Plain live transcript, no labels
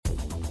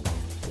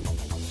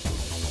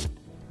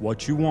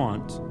what you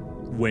want,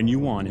 when you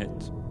want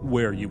it,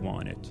 where you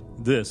want it.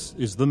 This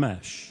is The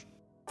Mesh.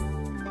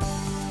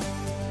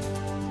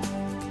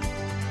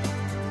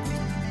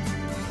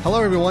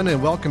 Hello, everyone,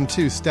 and welcome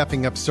to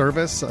Stepping Up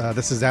Service.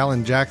 This is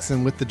Alan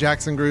Jackson with the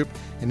Jackson Group,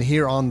 and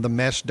here on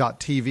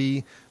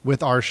themesh.tv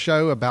with our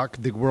show about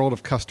the world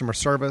of customer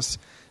service.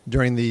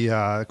 During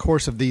the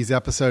course of these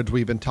episodes,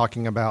 we've been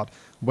talking about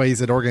ways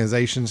that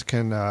organizations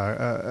can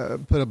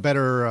put a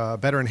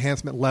better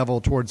enhancement level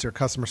towards their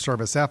customer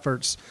service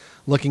efforts,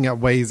 looking at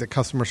ways that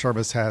customer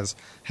service has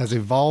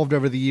evolved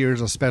over the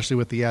years, especially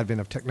with the advent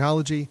of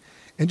technology,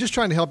 and just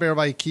trying to help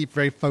everybody keep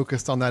very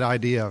focused on that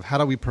idea of how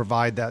do we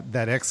provide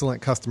that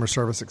excellent customer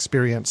service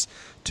experience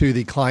to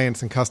the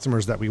clients and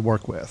customers that we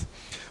work with.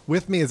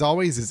 With me, as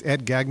always, is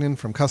Ed Gagnon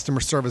from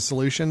Customer Service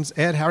Solutions.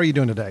 Ed, how are you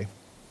doing today?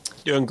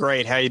 Doing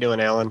great. How you doing,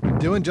 Alan?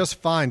 Doing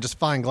just fine.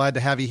 Glad to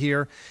have you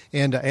here.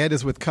 And Ed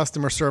is with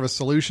Customer Service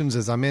Solutions,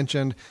 as I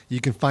mentioned. You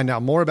can find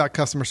out more about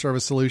Customer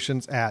Service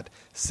Solutions at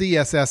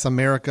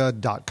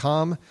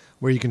cssamerica.com,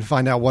 where you can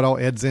find out what all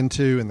Ed's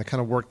into and the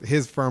kind of work that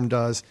his firm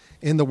does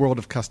in the world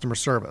of customer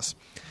service.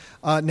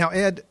 Now,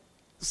 Ed,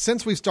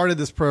 since we started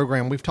this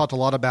program, we've talked a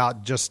lot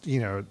about just,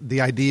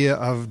 the idea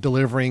of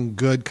delivering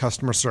good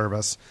customer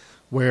service,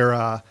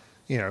 where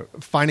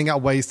finding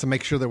out ways to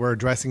make sure that we're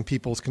addressing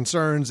people's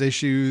concerns,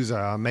 issues,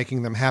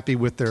 making them happy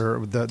with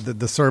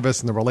the service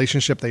and the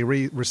relationship they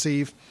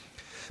receive.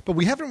 But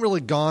we haven't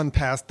really gone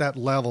past that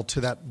level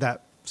to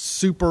that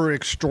super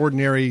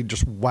extraordinary,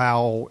 just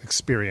wow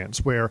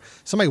experience where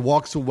somebody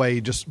walks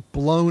away just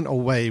blown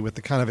away with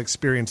the kind of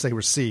experience they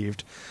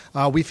received.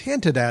 We've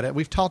hinted at it.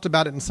 We've talked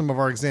about it in some of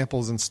our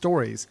examples and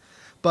stories.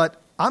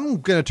 But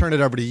I'm going to turn it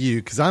over to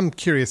you because I'm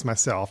curious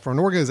myself. For an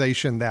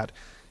organization that,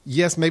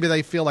 yes, maybe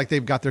they feel like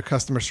they've got their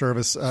customer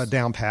service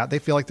down pat. They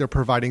feel like they're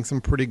providing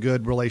some pretty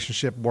good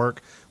relationship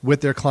work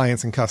with their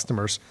clients and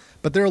customers,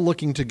 but they're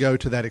looking to go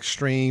to that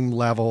extreme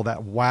level,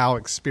 that wow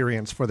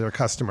experience for their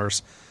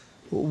customers.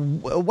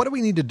 What do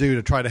we need to do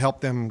to try to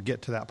help them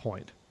get to that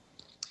point?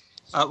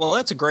 Well,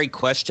 that's a great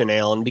question,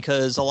 Alan,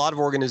 because a lot of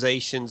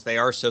organizations, they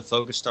are so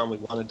focused on we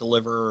want to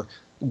deliver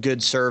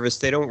good service,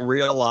 they don't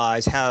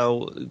realize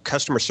how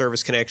customer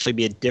service can actually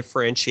be a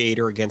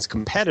differentiator against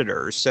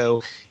competitors.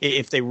 So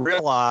if they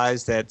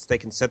realize that they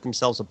can set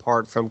themselves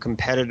apart from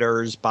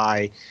competitors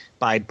by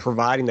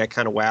providing that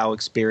kind of wow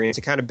experience,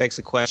 it kind of begs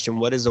the question,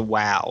 what is a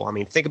wow? I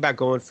mean, think about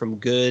going from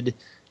good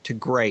to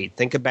great.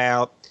 Think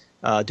about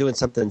doing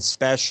something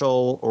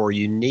special or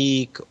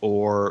unique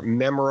or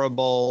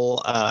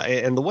memorable.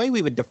 And the way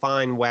we would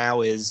define wow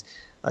is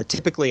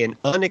typically an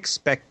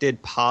unexpected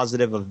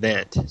positive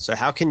event. So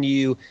how can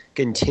you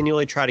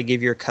continually try to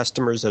give your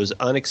customers those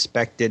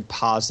unexpected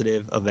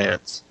positive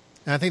events?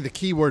 And I think the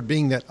key word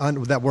being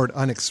that word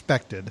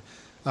unexpected,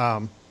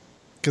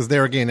 because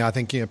there again, I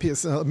think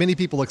many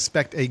people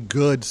expect a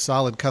good,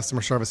 solid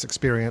customer service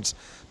experience,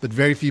 but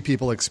very few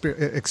people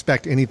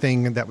expect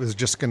anything that was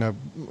just going to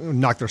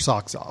knock their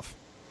socks off.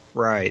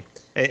 Right.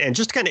 And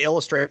just to kind of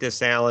illustrate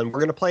this, Alan, we're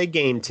going to play a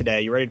game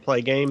today. You ready to play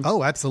a game?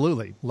 Oh,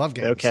 absolutely. Love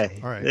games. Okay.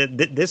 All right.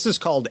 This is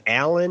called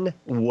Alan,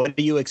 What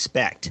Do You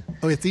Expect?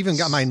 Oh, it's even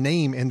got my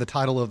name in the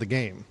title of the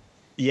game.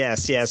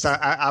 Yes.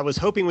 I was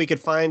hoping we could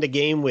find a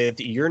game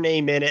with your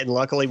name in it, and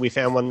luckily we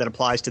found one that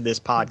applies to this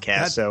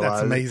podcast.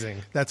 That's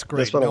amazing. That's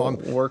great. This one will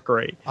work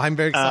great. I'm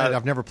very excited.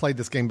 I've never played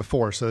this game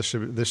before, so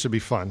this should be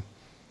fun.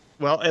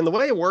 Well, and the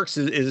way it works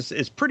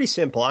is pretty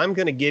simple. I'm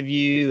going to give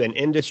you an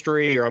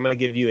industry, or I'm going to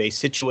give you a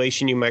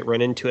situation you might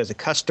run into as a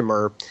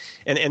customer,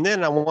 and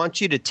then I want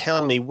you to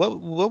tell me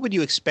what would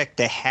you expect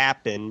to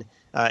happen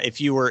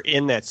if you were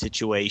in that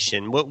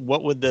situation.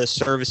 What would the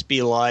service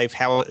be like?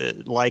 How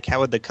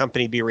would the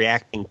company be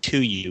reacting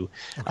to you?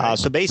 Okay.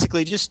 So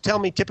basically, just tell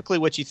me typically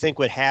what you think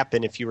would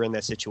happen if you were in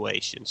that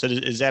situation. So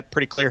is that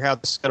pretty clear how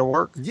this is going to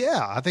work?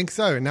 Yeah, I think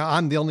so. Now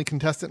I'm the only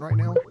contestant right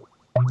now.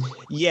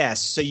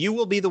 Yes, so you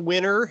will be the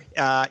winner.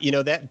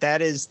 That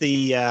is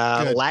the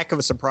lack of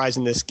a surprise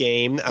in this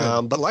game.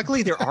 But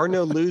luckily, there are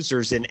no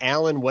losers. And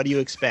Alan, what do you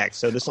expect?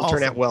 So this will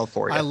turn out well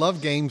for you. I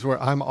love games where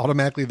I'm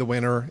automatically the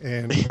winner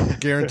and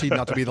guaranteed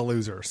not to be the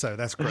loser. So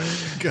that's great.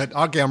 Good.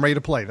 Okay, I'm ready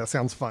to play. That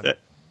sounds fun.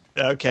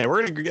 Okay,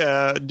 we're going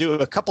to do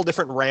a couple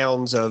different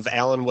rounds of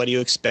Alan, what do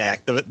you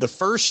expect? The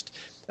first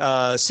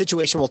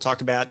situation we'll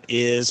talk about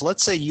is,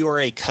 let's say you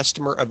are a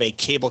customer of a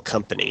cable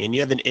company and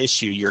you have an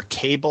issue. Your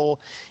cable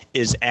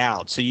is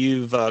out. So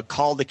you've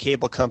called the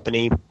cable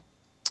company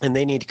and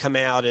they need to come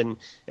out and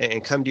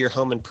come to your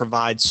home and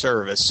provide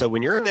service. So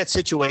when you're in that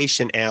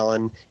situation,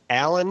 Alan,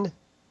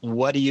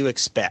 what do you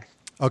expect?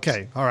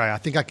 Okay. All right. I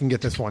think I can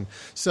get this one.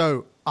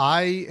 So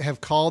I have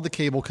called the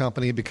cable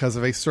company because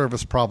of a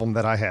service problem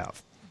that I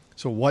have.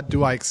 So what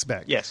do I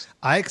expect? Yes.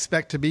 I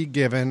expect to be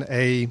given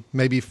a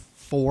maybe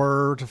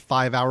 4 to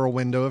 5 hour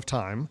window of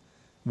time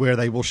where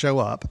they will show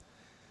up.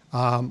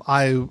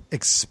 I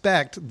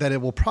expect that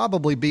it will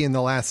probably be in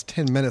the last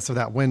 10 minutes of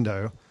that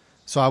window.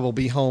 So I will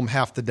be home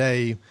half the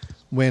day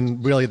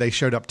when really they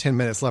showed up 10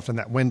 minutes left in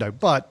that window.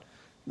 But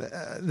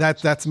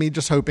that's me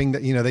just hoping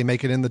that, they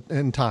make it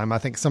in time. I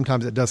think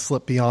sometimes it does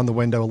slip beyond the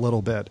window a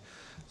little bit.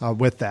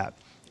 with that.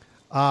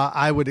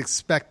 I would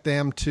expect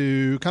them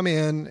to come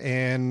in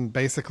and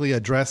basically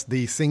address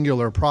the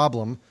singular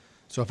problem.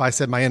 So if I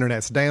said my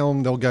internet's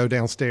down, they'll go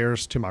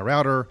downstairs to my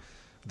router,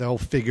 they'll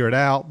figure it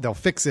out, they'll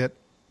fix it,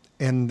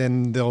 and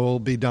then they'll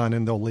be done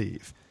and they'll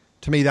leave.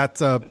 To me, that's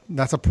a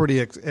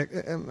pretty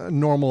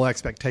normal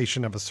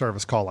expectation of a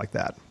service call like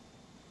that.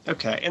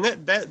 Okay, and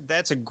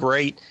that's a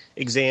great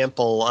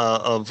example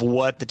of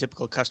what the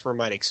typical customer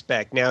might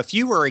expect. Now, if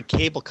you were a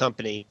cable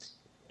company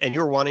and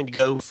you're wanting to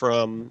go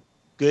from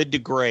good to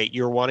great,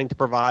 you're wanting to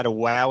provide a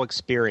wow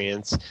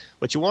experience,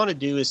 what you want to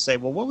do is say,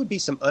 well, what would be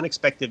some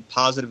unexpected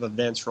positive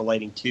events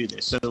relating to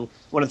this? So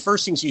one of the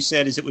first things you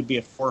said is it would be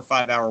a 4 or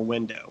 5 hour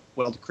window.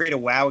 Well, to create a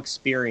wow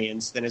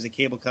experience, then as a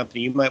cable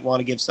company, you might want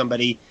to give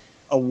somebody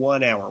a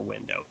 1 hour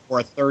window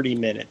or a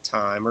 30-minute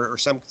time or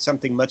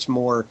something much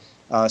more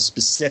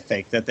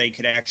specific that they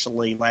could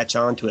actually latch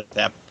onto at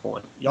that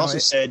point. You also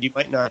said you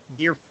might not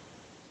hear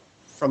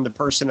from the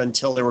person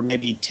until there were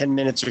maybe 10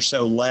 minutes or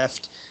so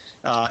left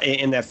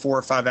in that 4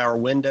 or 5 hour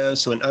window.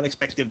 So an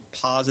unexpected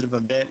positive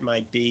event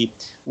might be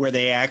where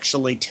they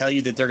actually tell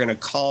you that they're going to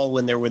call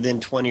when they're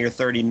within 20 or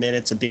 30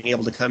 minutes of being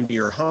able to come to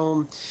your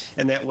home.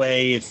 And that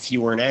way, if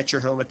you weren't at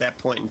your home at that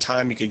point in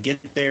time, you could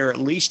get there. At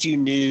least you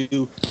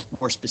knew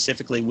more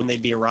specifically when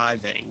they'd be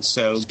arriving.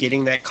 So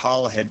getting that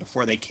call ahead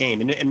before they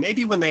came. And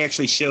maybe when they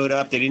actually showed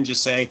up, they didn't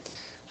just say,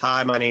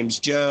 hi, my name's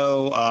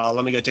Joe.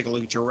 Let me go take a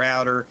look at your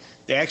router.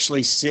 They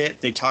actually sit,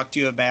 they talk to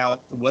you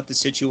about what the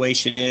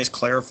situation is,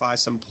 clarify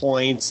some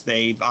points.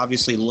 They've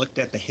obviously looked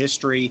at the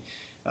history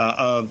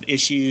of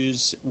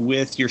issues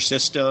with your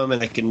system,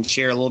 and they can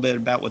share a little bit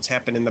about what's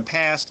happened in the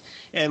past.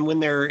 And when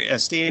they're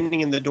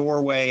standing in the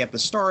doorway at the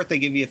start, they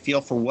give you a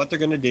feel for what they're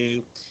going to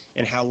do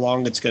and how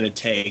long it's going to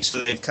take.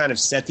 So they've kind of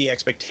set the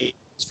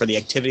expectations for the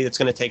activity that's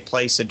going to take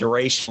place, the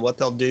duration, what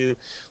they'll do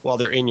while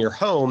they're in your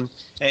home,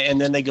 and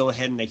then they go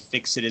ahead and they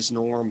fix it as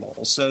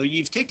normal. So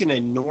you've taken a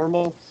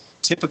normal,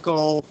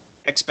 typical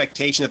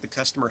expectation that the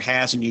customer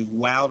has, and you've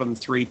wowed them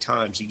 3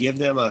 times. You give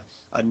them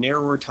a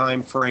narrower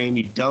time frame.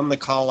 You've done the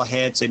call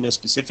ahead, so they know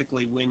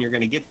specifically when you're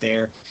going to get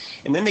there.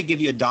 And then they give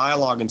you a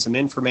dialogue and some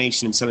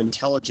information and some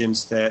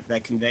intelligence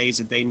that conveys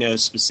that they know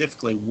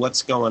specifically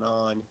what's going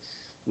on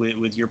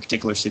with your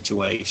particular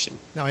situation.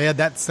 Now, Ed,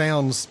 that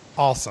sounds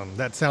awesome.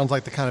 That sounds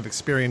like the kind of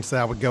experience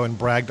that I would go and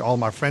brag to all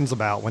my friends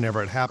about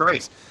whenever it happens.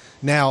 Great.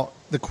 Now,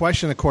 the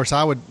question, of course,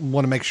 I would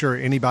want to make sure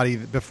anybody,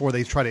 before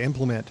they try to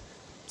implement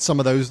some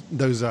of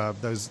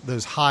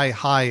those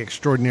high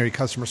extraordinary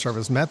customer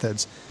service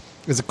methods,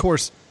 is, of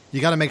course,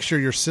 you got to make sure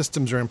your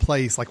systems are in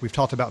place, like we've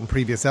talked about in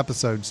previous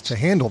episodes, to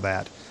handle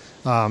that.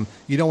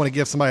 You don't want to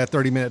give somebody a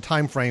 30-minute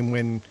time frame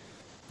when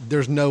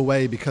there's no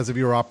way, because of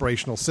your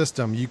operational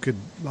system, you could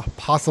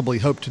possibly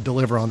hope to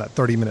deliver on that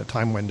 30-minute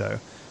time window,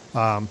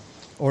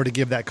 or to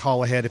give that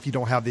call ahead if you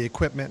don't have the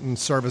equipment and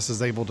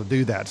services able to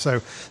do that.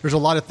 So there's a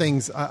lot of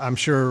things I'm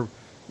sure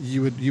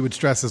you would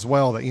stress as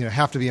well that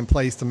have to be in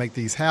place to make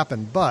these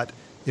happen. But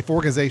if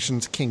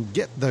organizations can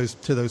get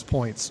to those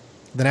points,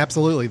 then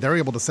absolutely they're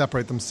able to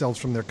separate themselves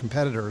from their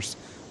competitors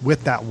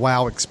with that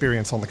wow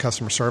experience on the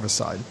customer service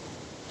side.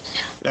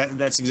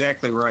 That's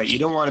exactly right. You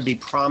don't want to be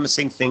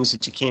promising things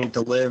that you can't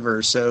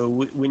deliver. So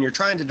when you're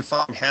trying to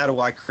define how do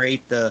I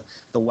create the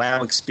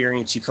wow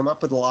experience, you come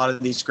up with a lot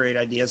of these great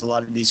ideas, a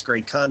lot of these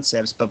great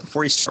concepts, but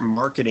before you start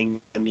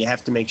marketing them, you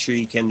have to make sure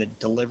you can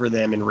deliver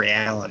them in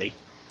reality.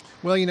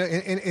 Well,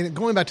 and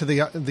going back to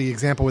the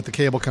example with the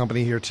cable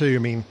company here too, I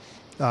mean,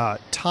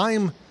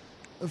 time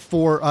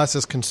for us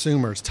as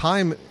consumers,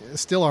 time is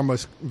still our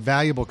most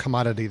valuable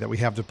commodity that we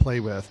have to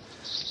play with.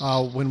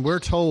 When we're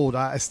told,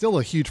 it's still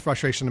a huge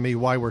frustration to me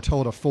why we're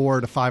told a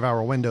 4 to 5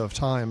 hour window of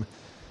time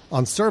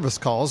on service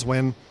calls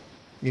when,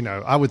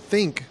 I would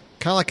think,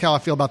 kind of like how I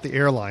feel about the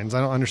airlines.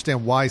 I don't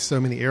understand why so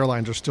many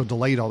airlines are still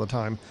delayed all the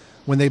time.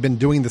 When they've been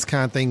doing this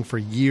kind of thing for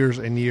years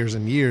and years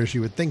and years,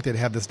 you would think they'd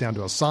have this down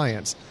to a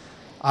science.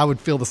 I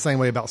would feel the same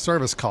way about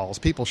service calls.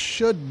 People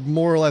should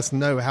more or less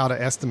know how to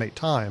estimate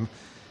time,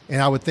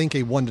 and I would think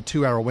a 1 to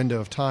 2 hour window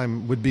of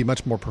time would be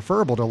much more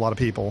preferable to a lot of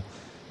people.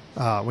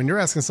 When you're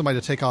asking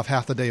somebody to take off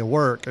half the day of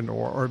work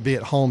or be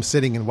at home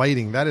sitting and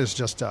waiting, that is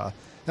just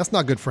that's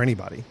not good for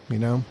anybody,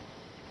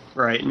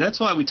 Right, and that's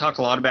why we talk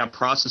a lot about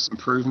process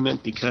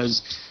improvement,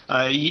 because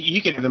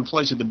you can have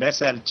employees with the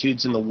best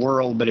attitudes in the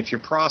world, but if your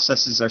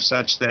processes are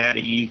such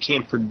that you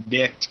can't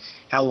predict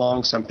how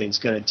long something's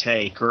going to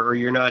take, or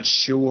you're not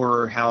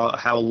sure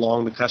how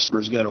long the customer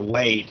is going to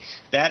wait,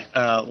 that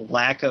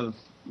lack of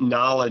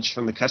knowledge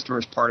from the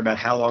customer's part about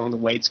how long the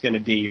wait's going to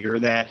be, or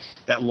that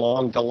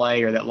long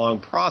delay or that long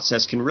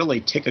process can really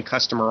tick a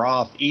customer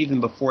off even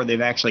before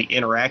they've actually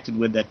interacted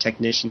with that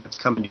technician that's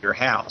coming to your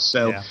house.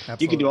 So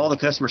you can do all the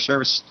customer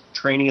service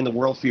training in the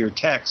world for your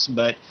techs,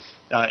 but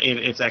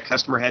if that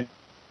customer had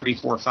 3,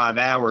 4, 5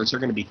 hours, they're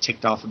going to be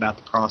ticked off about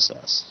the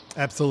process.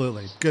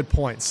 Absolutely. Good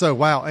point. So,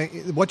 wow,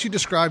 what you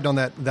described on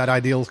that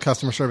ideal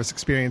customer service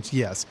experience,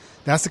 yes,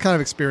 that's the kind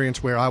of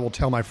experience where I will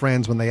tell my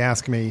friends when they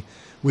ask me,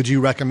 would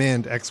you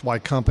recommend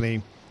XY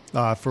company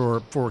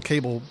for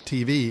cable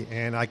TV?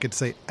 And I could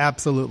say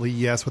absolutely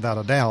yes, without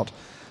a doubt.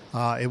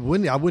 I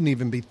wouldn't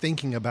even be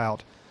thinking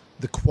about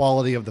the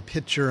quality of the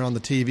picture on the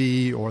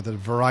TV or the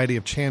variety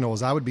of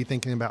channels. I would be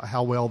thinking about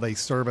how well they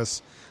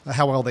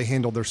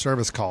handled their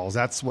service calls.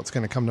 That's what's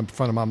going to come to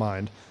front of my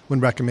mind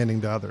when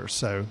recommending to others.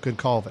 So good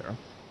call there.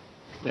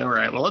 All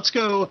right. Well, let's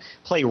go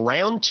play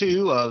round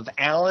 2 of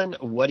Alan.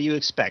 What do you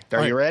expect?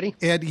 Are you ready?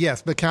 Ed,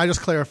 yes. But can I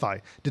just clarify?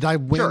 Did I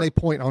win a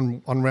point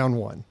on round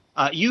 1?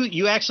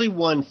 You actually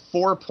won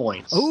 4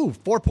 points. Oh,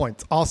 4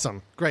 points.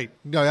 Awesome. Great.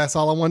 No, that's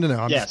all I wanted to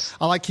know.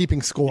 I like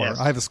keeping score. Yes.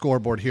 I have a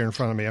scoreboard here in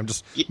front of me. I'm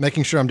just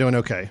making sure I'm doing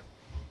okay.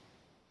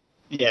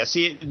 Yeah,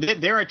 see,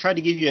 there I tried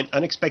to give you an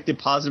unexpected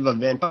positive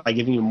event by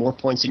giving you more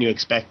points than you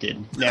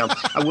expected. Now,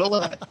 I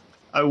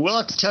will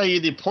have to tell you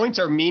the points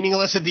are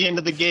meaningless at the end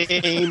of the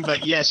game,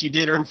 but yes, you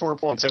did earn 4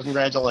 points, so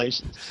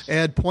congratulations.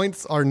 Ed,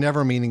 points are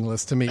never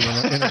meaningless to me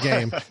in a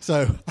game,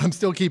 so I'm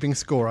still keeping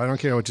score. I don't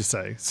care what you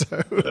say.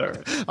 So,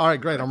 all right,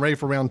 great. I'm ready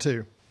for round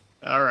 2.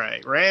 All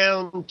right,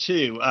 round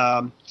 2.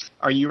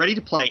 Are you ready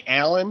to play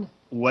Alan?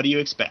 What do you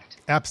expect?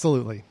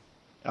 Absolutely.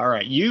 All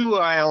right, you,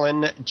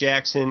 Alan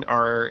Jackson,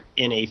 are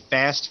in a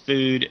fast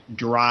food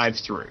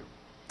drive-through.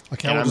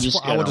 Okay, I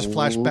will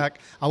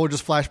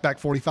just flash back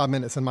 45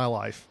 minutes in my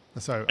life.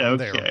 So I'm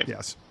there.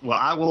 Yes. Well,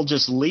 I will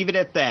just leave it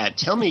at that.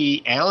 Tell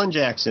me, Alan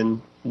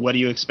Jackson, what do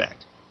you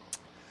expect?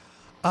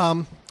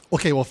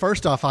 Okay, well,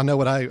 first off, I know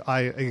what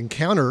I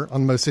encounter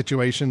on most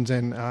situations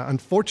and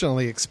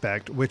unfortunately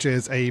expect, which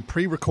is a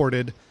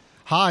pre-recorded,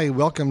 "Hi,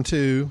 welcome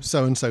to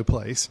so-and-so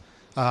place.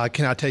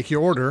 Can I take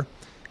your order?"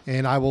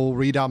 And I will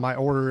read out my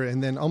order,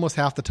 and then almost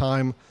half the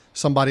time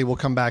somebody will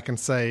come back and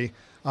say,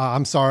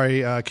 "I'm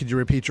sorry, could you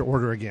repeat your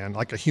order again?"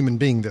 Like a human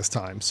being this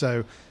time.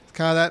 So it's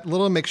kind of that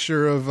little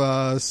mixture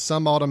of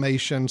some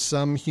automation,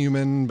 some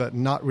human, but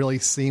not really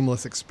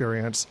seamless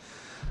experience.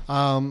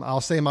 I'll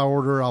say my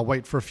order. I'll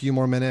wait for a few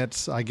more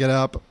minutes. I get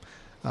up.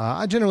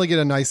 I generally get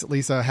at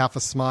least a half a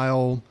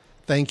smile.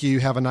 Thank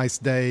you. Have a nice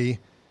day.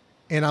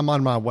 And I'm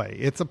on my way.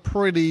 It's a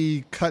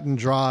pretty cut and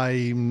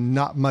dry,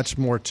 not much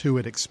more to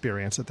it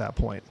experience at that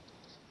point.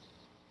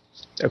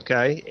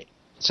 Okay.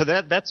 So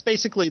that's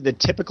basically the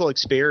typical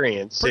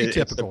experience. Pretty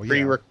typical, it's the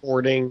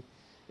pre-recording.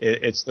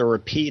 It's the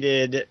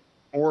repeated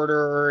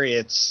order.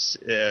 It's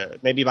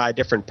maybe by a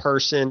different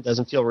person.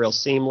 Doesn't feel real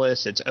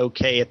seamless. It's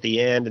okay at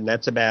the end, and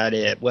that's about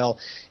it. Well,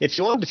 if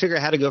you wanted to figure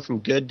out how to go from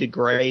good to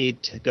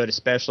great, to go to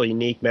special,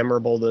 unique,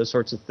 memorable, those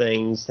sorts of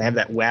things, to have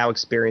that wow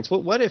experience,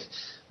 what if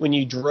when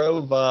you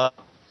drove up,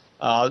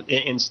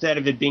 instead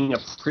of it being a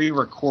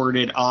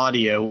pre-recorded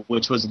audio,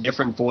 which was a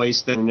different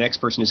voice than the next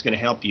person who's going to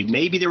help you,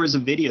 maybe there was a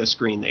video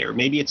screen there.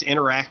 Maybe it's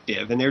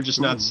interactive, and they're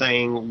just not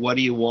saying, "What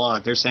do you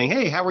want?" They're saying,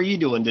 "Hey, how are you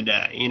doing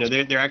today?" You know,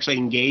 they're actually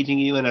engaging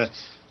you in a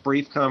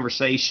brief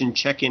conversation,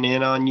 checking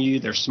in on you.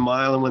 They're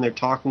smiling when they're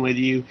talking with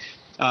you.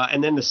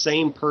 And then the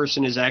same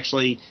person is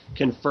actually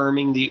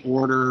confirming the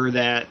order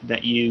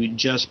that you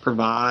just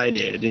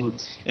provided.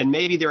 And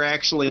maybe they're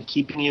actually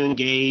keeping you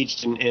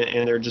engaged and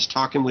they're just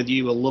talking with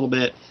you a little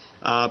bit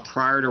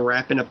prior to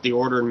wrapping up the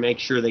order and make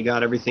sure they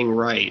got everything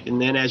right.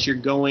 And then as you're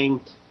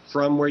going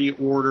from where you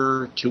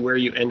order to where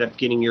you end up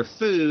getting your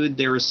food,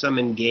 there is some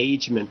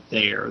engagement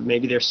there.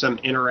 Maybe there's some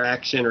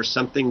interaction or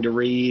something to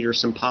read or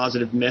some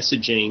positive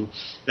messaging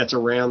that's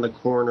around the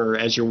corner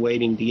as you're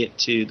waiting to get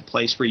to the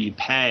place where you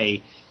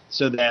pay,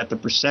 so that the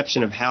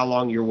perception of how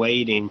long you're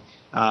waiting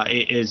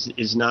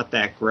is not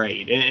that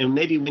great. And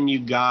maybe when you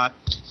got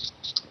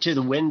to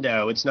the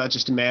window, it's not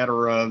just a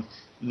matter of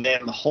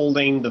them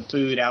holding the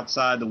food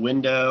outside the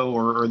window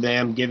or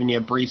them giving you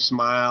a brief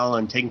smile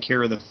and taking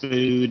care of the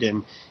food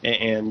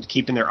and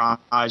keeping their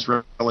eyes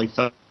really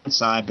focused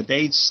inside, but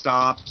they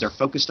stop. They're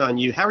focused on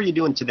you. "How are you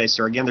doing today,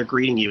 sir?" Again, they're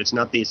greeting you. It's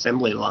not the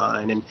assembly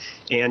line.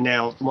 And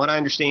now, from what I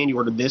understand, you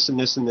ordered this and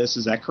this and this.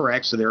 Is that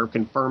correct? So they're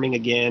confirming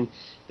again.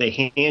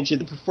 They hand you,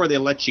 before they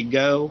let you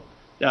go,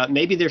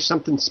 maybe there's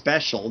something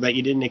special that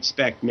you didn't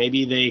expect.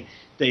 Maybe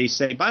they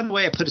say, "By the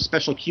way, I put a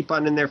special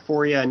coupon in there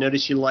for you. I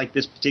noticed you like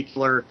this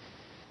particular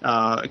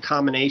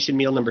combination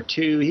meal number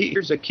 2.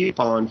 Here's a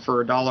coupon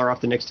for $1 off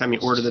the next time you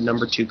order the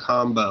number 2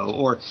 combo."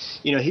 Or,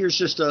 here's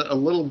just a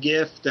little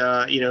gift.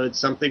 It's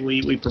something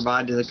we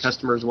provide to the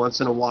customers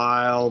once in a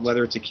while,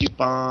 whether it's a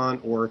coupon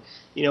or,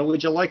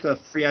 would you like a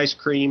free ice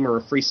cream or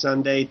a free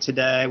sundae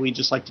today? We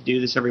just like to do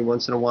this every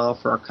once in a while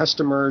for our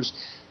customers.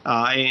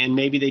 And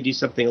maybe they do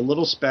something a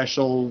little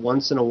special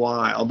once in a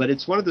while. But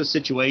it's one of those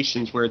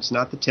situations where it's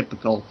not the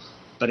typical,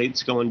 but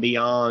it's going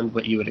beyond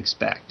what you would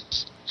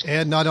expect.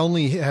 And not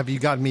only have you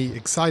gotten me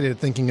excited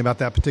thinking about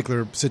that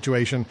particular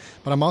situation,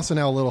 but I'm also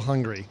now a little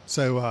hungry.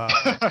 So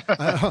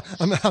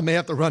I may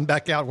have to run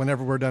back out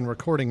whenever we're done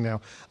recording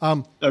now.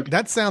 Okay.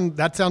 That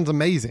sounds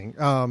amazing.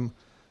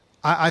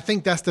 I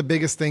think that's the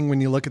biggest thing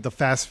when you look at the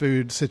fast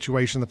food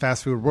situation, the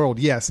fast food world.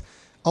 Yes,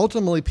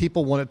 ultimately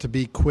people want it to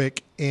be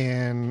quick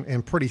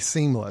and pretty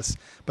seamless,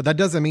 but that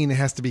doesn't mean it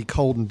has to be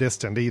cold and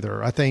distant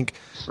either. I think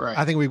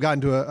we've gotten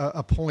to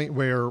a point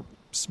where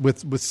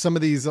with some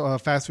of these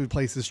fast food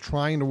places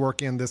trying to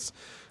work in this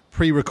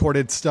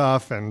pre-recorded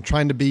stuff and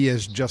trying to be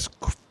as just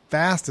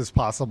fast as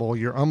possible,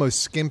 you're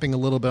almost skimping a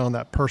little bit on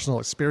that personal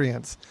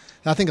experience.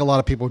 And I think a lot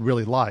of people would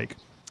really like.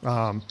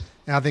 And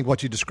I think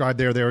what you described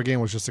there again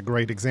was just a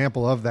great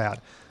example of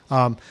that.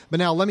 But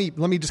now let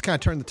me just kind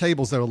of turn the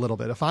tables though a little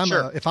bit. If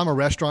I'm a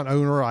restaurant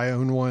owner, I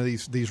own one of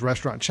these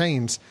restaurant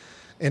chains,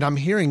 and I'm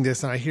hearing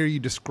this and I hear you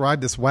describe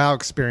this wow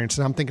experience,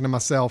 and I'm thinking to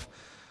myself,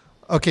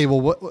 okay,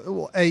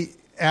 well,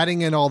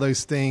 adding in all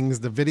those things,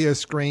 the video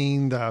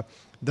screen,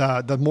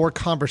 the more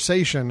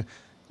conversation,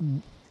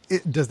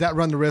 does that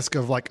run the risk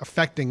of like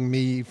affecting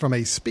me from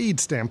a speed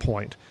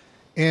standpoint?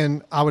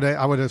 And I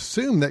would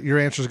assume that your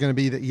answer is going to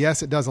be that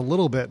yes, it does a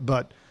little bit,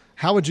 but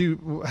how would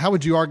you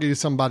argue to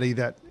somebody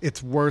that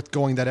it's worth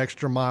going that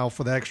extra mile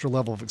for the extra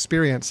level of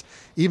experience,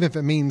 even if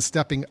it means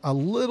stepping a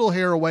little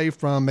hair away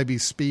from maybe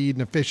speed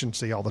and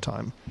efficiency all the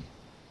time?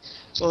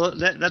 So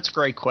that's a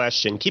great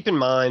question. Keep in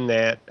mind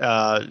that,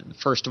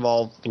 first of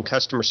all, in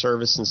customer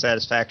service and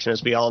satisfaction,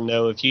 as we all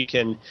know, if you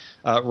can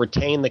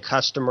retain the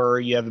customer,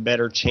 you have a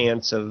better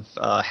chance of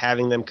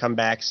having them come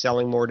back,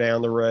 selling more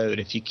down the road.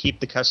 If you keep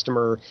the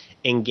customer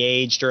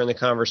engaged during the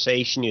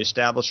conversation, you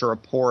establish a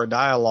rapport, a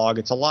dialogue,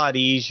 it's a lot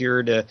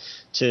easier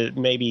to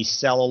maybe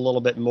sell a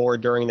little bit more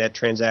during that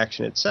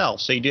transaction itself.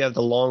 So you do have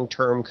the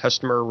long-term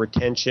customer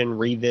retention,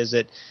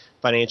 revisit,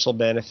 financial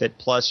benefit,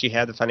 plus you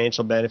have the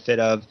financial benefit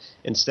of,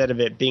 instead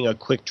of it being a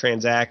quick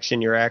transaction,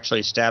 you're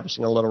actually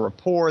establishing a little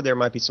rapport. There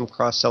might be some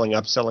cross-selling,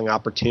 upselling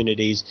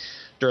opportunities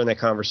during that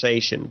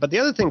conversation. But the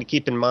other thing to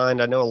keep in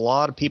mind, I know a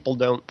lot of people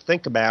don't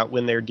think about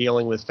when they're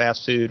dealing with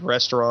fast food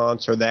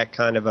restaurants or that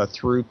kind of a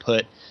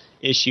throughput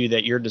issue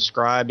that you're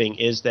describing,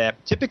 is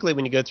that typically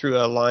when you go through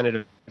a line at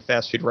a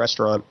fast food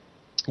restaurant,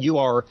 you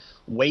are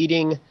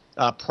waiting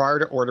prior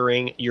to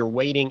ordering, you're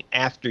waiting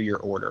after your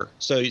order.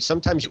 So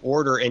sometimes you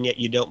order and yet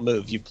you don't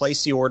move. You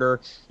place the order,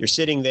 you're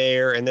sitting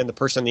there, and then the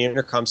person on the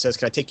intercom says,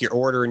 "Can I take your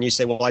order?" And you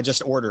say, "Well, I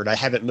just ordered. I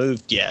haven't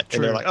moved yet." True.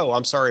 And they're like, "Oh,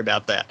 I'm sorry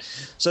about that."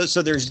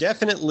 So there's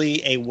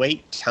definitely a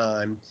wait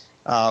time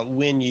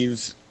when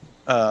you've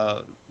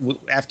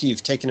after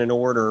you've taken an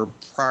order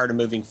prior to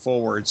moving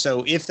forward.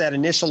 So if that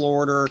initial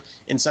order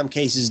in some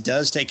cases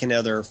does take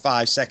another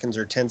 5 seconds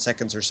or 10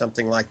 seconds or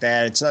something like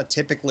that, it's not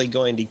typically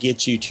going to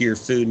get you to your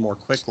food more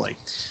quickly.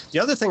 The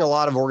other thing a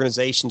lot of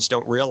organizations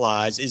don't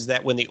realize is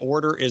that when the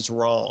order is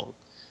wrong,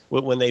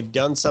 when they've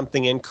done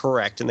something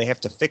incorrect and they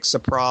have to fix a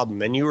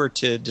problem, and you were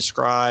to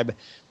describe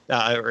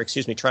try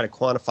to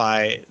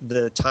quantify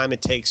the time it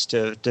takes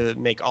to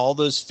make all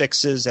those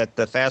fixes at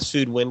the fast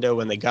food window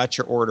when they got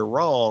your order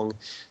wrong,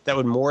 that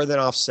would more than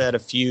offset a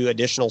few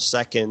additional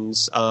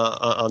seconds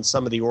on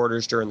some of the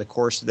orders during the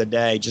course of the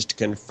day, just to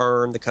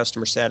confirm the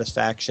customer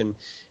satisfaction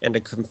and to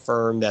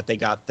confirm that they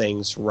got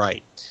things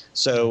right.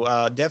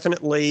 So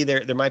definitely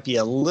there might be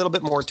a little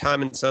bit more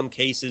time in some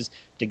cases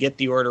to get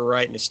the order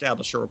right and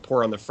establish a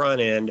rapport on the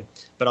front end.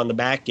 But on the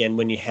back end,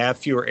 when you have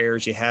fewer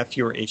errors, you have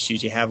fewer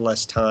issues, you have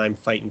less time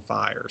fighting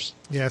fires.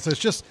 Yeah, so it's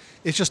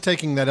just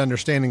taking that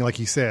understanding, like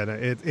you said.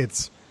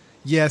 It's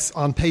yes,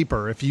 on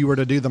paper, if you were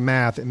to do the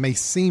math, it may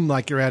seem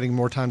like you're adding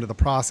more time to the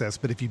process.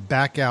 But if you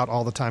back out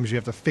all the times you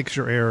have to fix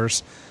your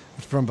errors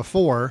from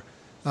before,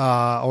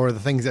 or the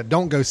things that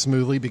don't go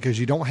smoothly because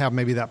you don't have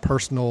maybe that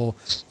personal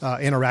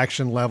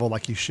interaction level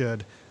like you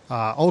should.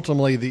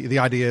 Ultimately, the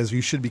idea is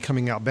you should be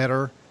coming out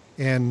better,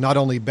 and not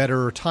only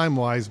better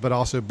time-wise, but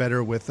also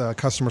better with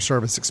customer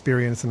service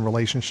experience and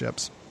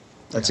relationships.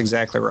 That's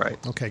exactly right.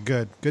 Okay,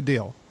 good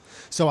deal.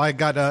 So I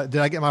got.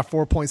 Did I get my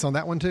 4 points on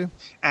that one too?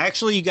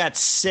 Actually, you got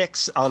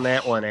 6 on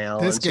that one,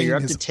 Alan. This game so you're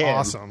up is to 10.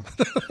 Awesome.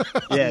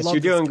 Yes, you're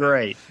doing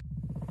great.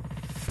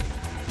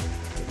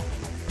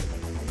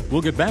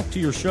 We'll get back to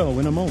your show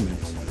in a moment.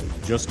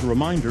 Just a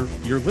reminder,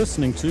 you're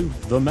listening to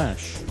The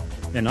Mesh,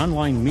 an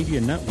online media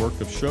network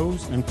of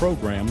shows and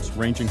programs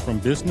ranging from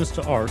business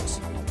to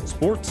arts,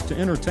 sports to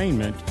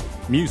entertainment,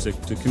 music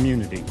to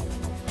community.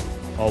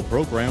 All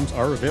programs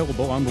are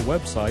available on the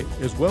website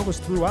as well as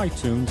through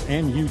iTunes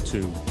and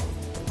YouTube.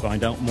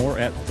 Find out more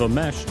at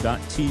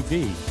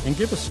themesh.tv and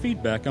give us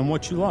feedback on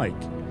what you like.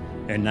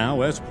 And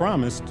now, as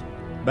promised,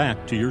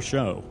 back to your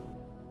show.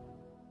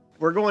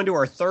 We're going to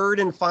our third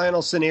and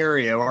final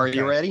scenario. Are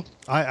you ready?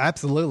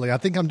 Absolutely. I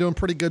think I'm doing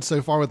pretty good so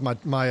far with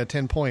my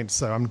 10 points,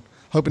 so I'm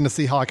hoping to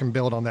see how I can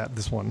build on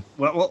this one.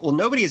 Well,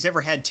 nobody has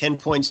ever had 10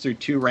 points through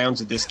 2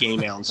 rounds of this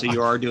game, Alan, so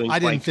you are doing I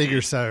quite didn't figure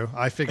good. so.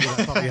 I figured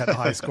I probably had a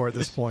high score at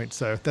this point,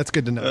 so that's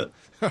good to know.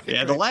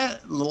 Yeah, the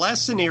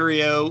last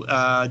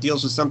scenario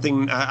deals with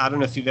something, I don't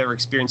know if you've ever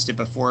experienced it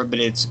before, but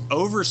it's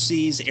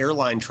overseas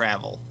airline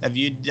travel. Have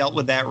you dealt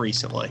with that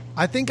recently?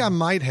 I think I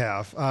might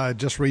have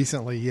just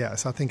recently,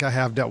 yes. I think I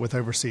have dealt with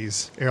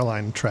overseas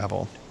airline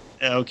travel.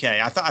 Okay,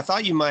 I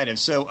thought you might have.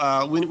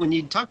 So when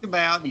you talk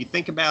about, you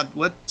think about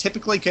what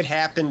typically could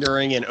happen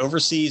during an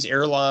overseas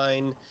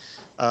airline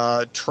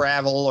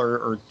travel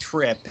or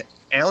trip,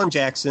 Alan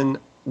Jackson,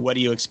 what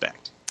do you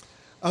expect?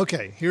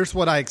 Okay, here's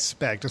what I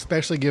expect,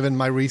 especially given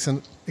my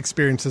recent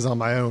experiences on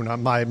my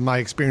own. My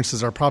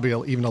experiences are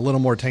probably even a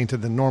little more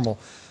tainted than normal.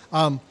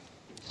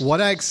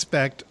 What I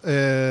expect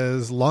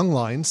is long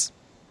lines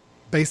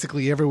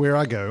basically everywhere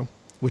I go,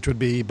 which would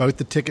be both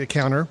the ticket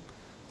counter,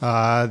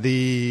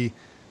 the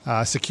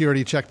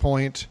security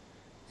checkpoint,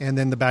 and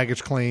then the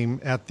baggage claim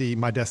at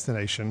my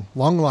destination.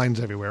 Long lines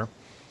everywhere.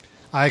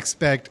 I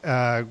expect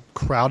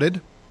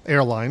crowded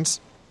airlines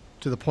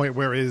to the point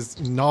where it is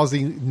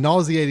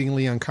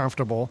nauseatingly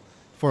uncomfortable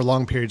for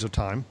long periods of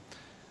time.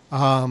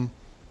 I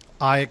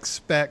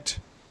expect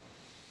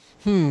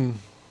the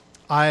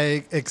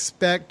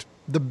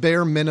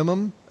bare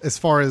minimum as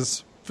far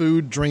as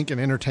food, drink,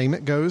 and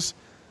entertainment goes,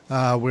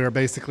 where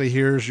basically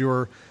here's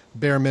your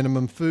bare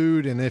minimum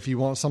food, and if you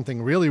want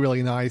something really,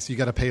 really nice, you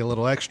got to pay a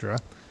little extra.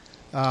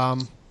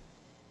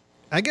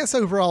 I guess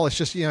overall it's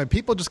just,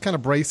 people just kind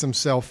of brace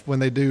themselves when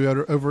they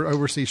do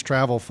overseas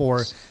travel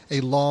for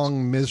a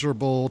long,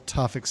 miserable,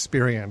 tough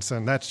experience.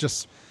 And that's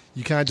just,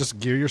 you kind of just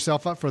gear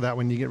yourself up for that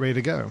when you get ready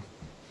to go.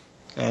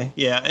 Okay.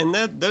 Yeah. And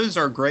those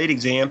are great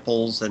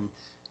examples. And,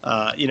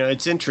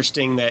 it's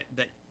interesting that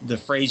the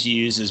phrase you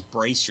use is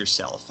brace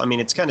yourself. I mean,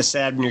 it's kind of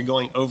sad when you're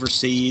going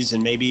overseas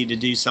and maybe to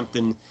do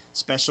something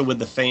special with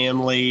the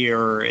family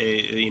or,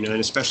 an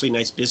especially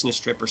nice business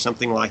trip or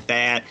something like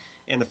that.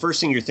 And the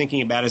first thing you're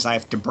thinking about is I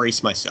have to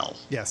brace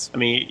myself. Yes. I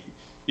mean,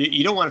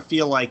 you don't want to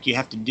feel like you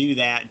have to do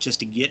that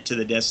just to get to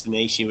the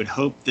destination. You would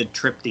hope the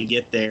trip to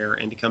get there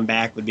and to come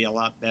back would be a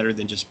lot better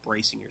than just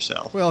bracing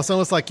yourself. Well, it's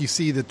almost like you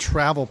see the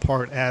travel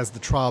part as the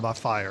trial by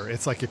fire.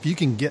 It's like if you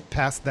can get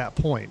past that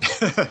point,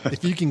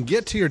 if you can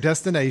get to your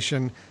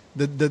destination,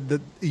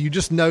 you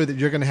just know that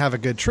you're going to have a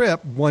good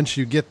trip once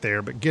you get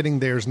there, but getting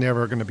there is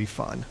never going to be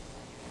fun.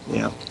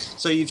 Yeah.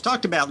 So you've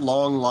talked about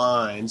long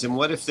lines, and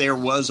what if there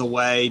was a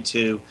way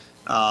to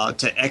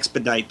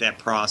expedite that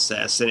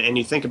process? And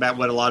you think about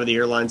what a lot of the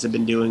airlines have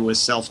been doing with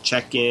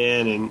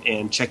self-check-in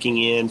and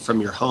checking in from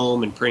your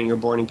home and printing your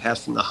boarding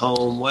pass from the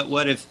home.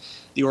 What if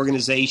the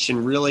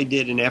organization really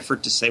did an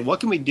effort to say, what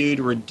can we do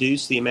to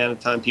reduce the amount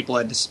of time people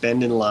had to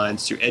spend in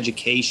lines through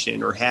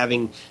education or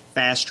having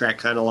fast track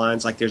kind of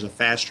lines, like there's a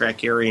fast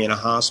track area in a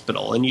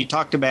hospital? And you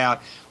talked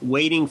about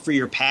waiting for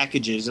your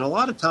packages. And a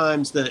lot of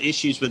times the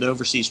issues with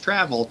overseas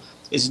travel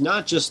is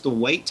not just the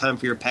wait time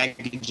for your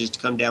packages to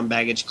come down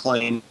baggage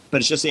claim,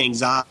 but it's just the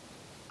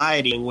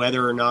anxiety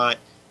whether or not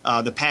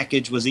the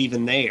package was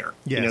even there.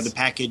 Yes. The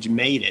package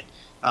made it.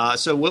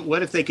 So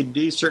what if they could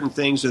do certain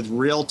things with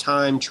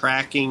real-time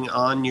tracking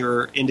on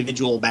your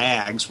individual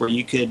bags, where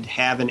you could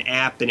have an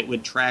app and it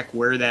would track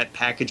where that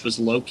package was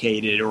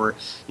located, or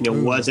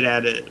was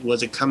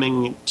it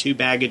coming to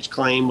baggage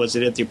claim? Was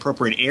it at the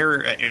appropriate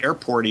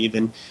airport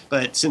even?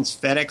 But since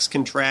FedEx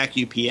can track,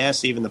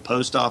 UPS, even the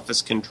post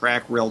office can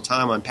track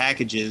real-time on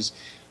packages,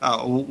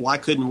 why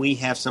couldn't we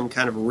have some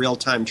kind of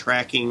real-time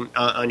tracking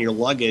on your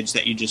luggage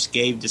that you just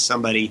gave to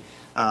somebody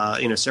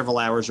several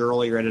hours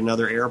earlier at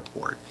another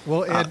airport?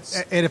 Well, Ed,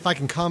 if I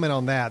can comment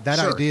on that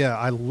Sure. idea,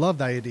 I love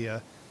that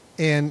idea,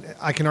 and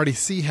I can already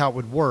see how it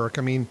would work.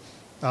 I mean,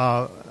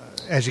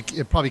 as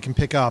you probably can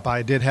pick up,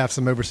 I did have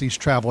some overseas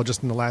travel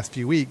just in the last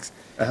few weeks,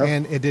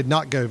 and it did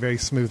not go very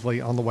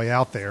smoothly on the way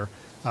out there.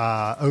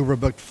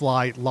 Overbooked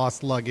flight,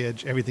 lost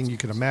luggage, everything you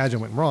could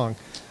imagine went wrong.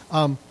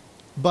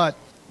 But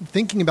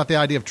thinking about the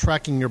idea of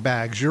tracking your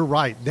bags, you're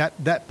right.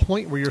 That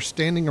point where you're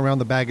standing around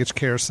the baggage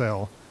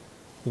carousel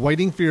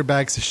waiting for your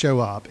bags to show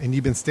up, and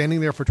you've been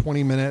standing there for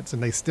 20 minutes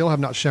and they still have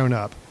not shown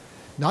up.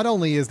 Not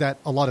only is that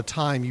a lot of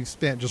time you've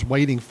spent just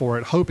waiting for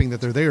it, hoping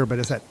that they're there, but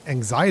it's that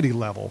anxiety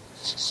level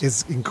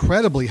is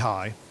incredibly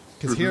high.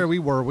 Because here we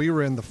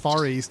were in the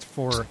Far East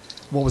for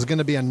what was going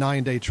to be a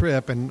 9-day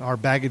trip, and our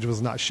baggage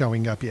was not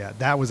showing up yet.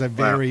 That was a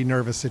very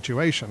nervous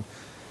situation.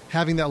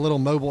 Having that little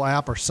mobile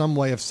app or some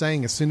way of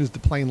saying as soon as the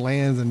plane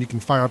lands and you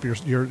can fire up your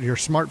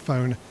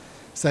smartphone,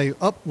 say,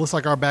 looks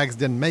like our bags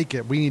didn't make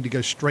it. We need to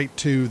go straight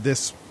to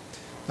this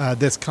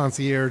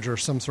concierge or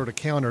some sort of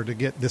counter to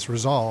get this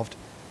resolved,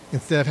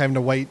 instead of having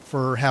to wait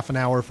for half an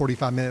hour,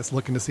 45 minutes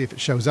looking to see if it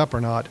shows up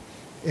or not,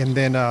 and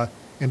then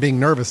and being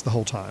nervous the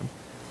whole time.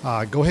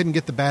 Go ahead and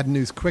get the bad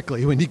news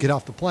quickly when you get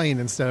off the plane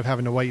instead of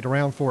having to wait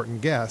around for it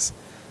and guess.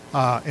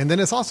 And then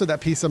it's also that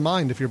peace of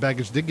mind if your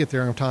baggage did get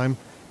there on time.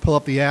 Pull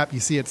up the app,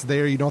 you see it's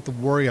there, you don't have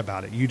to worry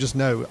about it. You just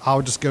know,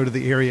 I'll just go to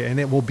the area and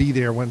it will be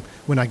there when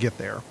I get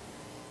there.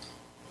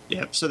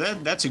 Yeah, so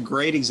that's a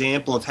great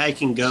example of how you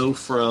can go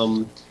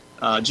from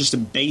just a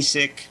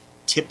basic,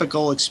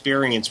 typical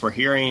experience where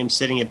here I am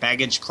sitting at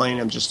baggage claim,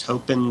 I'm just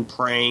hoping,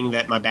 praying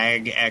that my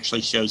bag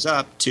actually shows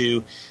up,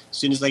 to as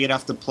soon as I get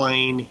off the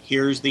plane,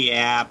 here's the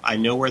app, I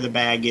know where the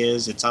bag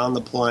is, it's on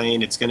the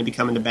plane, it's going to be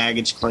coming to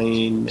baggage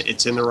claim,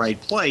 it's in the right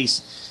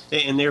place.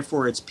 And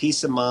therefore, it's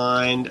peace of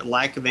mind,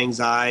 lack of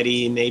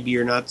anxiety. Maybe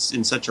you're not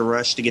in such a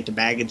rush to get to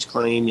baggage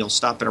claim. You'll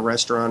stop at a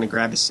restaurant and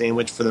grab a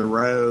sandwich for the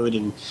road,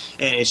 and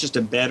it's just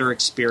a better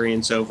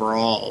experience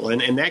overall.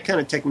 And that kind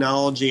of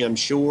technology, I'm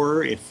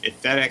sure, if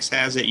FedEx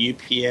has it,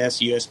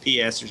 UPS,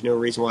 USPS, there's no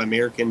reason why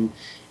American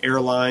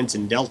Airlines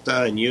and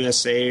Delta and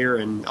US Air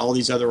and all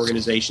these other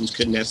organizations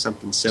couldn't have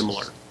something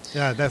similar.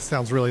 Yeah, that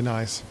sounds really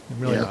nice.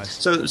 Really nice.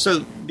 So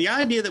the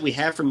idea that we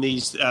have from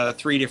these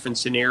three different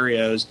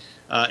scenarios,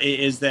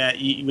 is that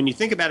when you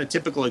think about a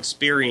typical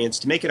experience,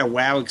 to make it a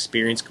wow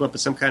experience, come up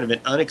with some kind of an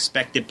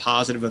unexpected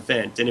positive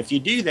event. And if you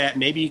do that,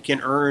 maybe you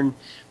can earn,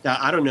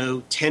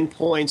 10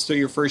 points through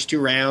your first 2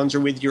 rounds.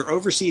 Or with your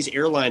overseas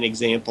airline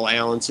example,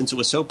 Alan, since it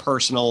was so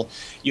personal,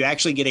 you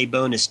actually get a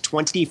bonus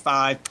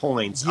 25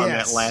 points on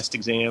that last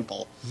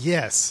example.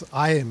 Yes,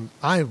 I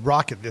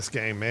rock at this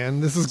game,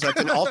 man. This is so it's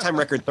an all-time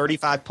record,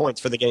 35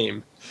 points for the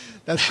game.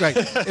 That's great.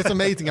 It's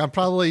amazing. I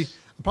probably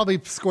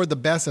scored the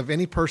best of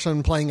any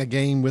person playing a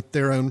game with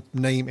their own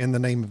name in the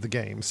name of the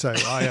game. So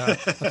I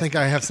think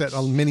I have set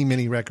many,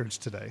 many records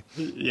today.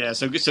 Yeah,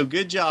 so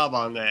good job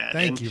on that.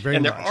 Thank you very much.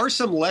 And there are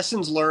some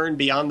lessons learned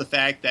beyond the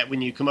fact that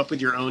when you come up with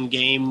your own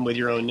game with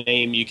your own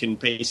name, you can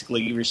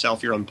basically give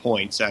yourself your own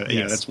points. So,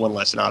 that's one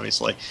lesson,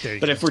 obviously.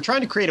 But if we're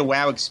trying to create a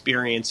wow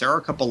experience, there are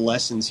a couple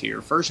lessons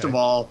here. First of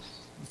all,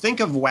 think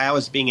of wow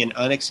as being an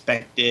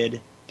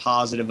unexpected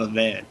positive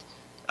event.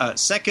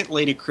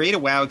 Secondly, to create a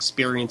wow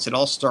experience, it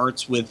all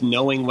starts with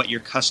knowing what your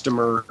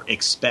customer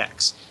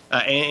expects.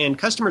 And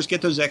customers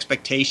get those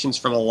expectations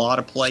from a lot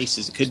of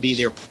places. It could be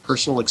their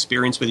personal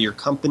experience with your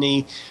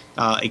company.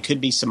 It could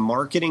be some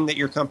marketing that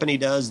your company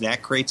does.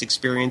 That creates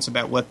experience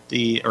about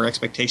or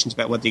expectations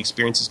about what the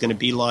experience is going to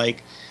be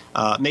like.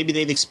 Maybe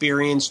they've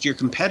experienced your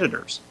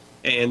competitors,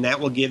 and that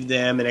will give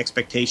them an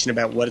expectation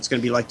about what it's going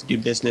to be like to do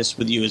business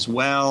with you as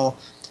well.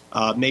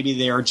 Maybe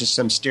there are just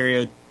some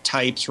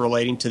stereotypes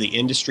relating to the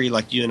industry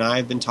like you and I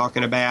have been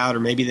talking about, or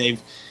maybe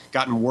they've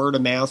gotten word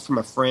of mouth from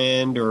a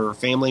friend or a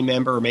family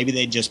member, or maybe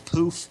they just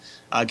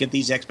get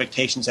these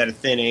expectations out of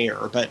thin air.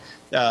 But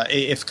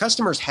if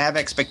customers have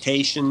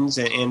expectations,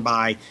 and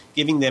by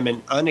giving them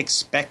an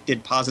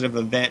unexpected positive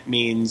event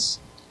means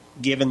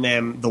giving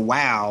them the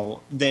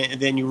wow,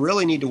 then you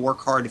really need to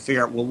work hard to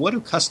figure out, well, what do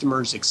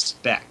customers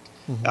expect?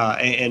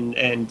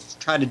 And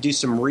try to do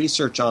some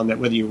research on that,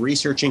 whether you're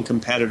researching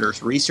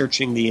competitors,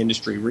 researching the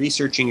industry,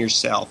 researching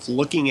yourself,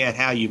 looking at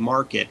how you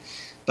market.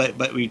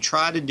 But we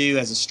try to do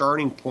as a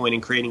starting point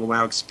in creating a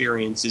wow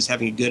experience is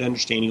having a good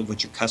understanding of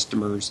what your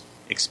customers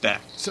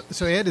expect.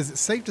 So Ed, is it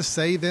safe to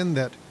say then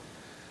that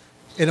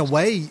in a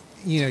way,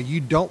 you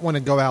don't want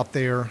to go out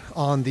there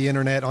on the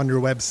internet, on your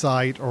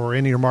website, or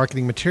in your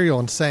marketing material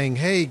and saying,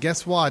 hey,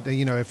 guess what?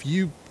 If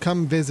you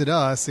come visit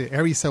us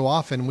every so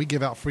often, we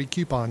give out free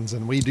coupons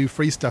and we do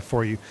free stuff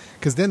for you.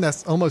 Because then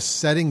that's almost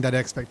setting that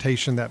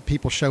expectation that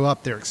people show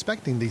up, they're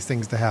expecting these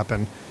things to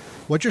happen.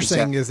 What you're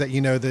saying is that,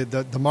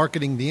 the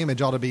marketing, the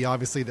image ought to be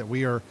obviously that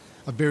we are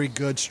a very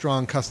good,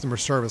 strong customer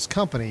service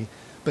company,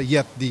 but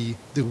yet the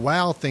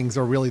wow things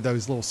are really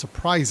those little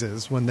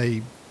surprises when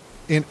they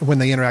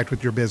interact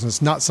with your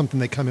business, not something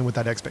they come in with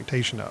that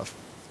expectation of.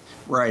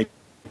 Right.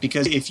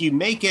 Because if you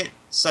make it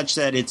such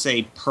that it's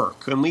a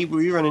perk, and we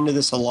run into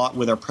this a lot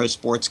with our pro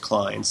sports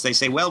clients, they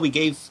say, well, we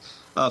gave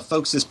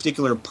folks this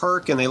particular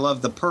perk and they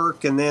love the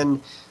perk, and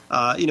then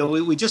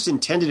we just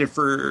intended it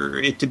for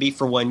it to be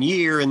for 1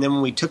 year, and then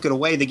when we took it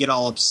away, they get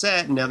all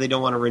upset, and now they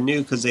don't want to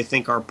renew because they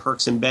think our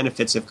perks and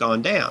benefits have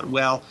gone down.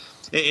 Well,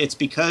 it's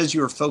because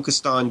you're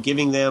focused on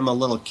giving them a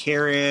little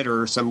carrot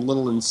or some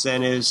little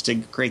incentives to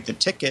create the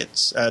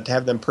tickets, to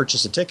have them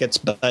purchase the tickets.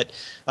 But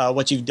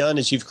what you've done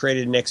is you've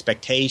created an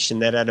expectation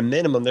that at a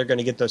minimum they're going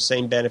to get those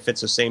same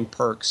benefits, those same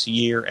perks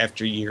year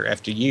after year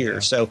after year. Yeah.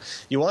 So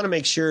you want to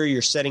make sure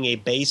you're setting a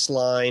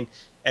baseline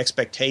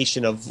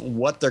expectation of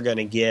what they're going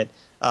to get.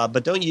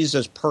 But don't use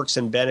those perks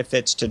and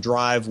benefits to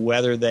drive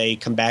whether they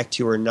come back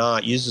to you or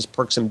not. Use those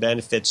perks and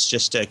benefits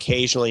just to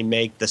occasionally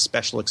make the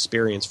special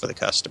experience for the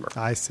customer.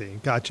 I see.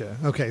 Gotcha.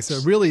 Okay,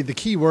 so really the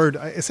key word,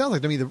 it sounds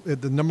like to me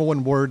the number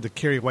one word to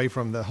carry away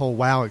from the whole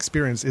wow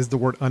experience is the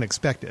word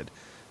unexpected.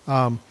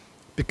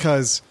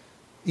 Because,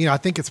 I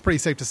think it's pretty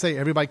safe to say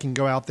everybody can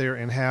go out there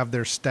and have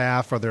their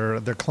staff or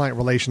their client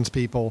relations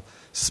people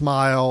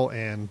smile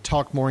and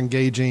talk more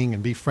engaging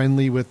and be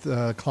friendly with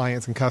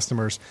clients and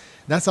customers.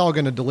 That's all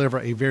going to deliver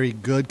a very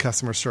good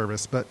customer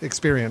service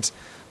experience.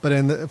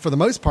 But for the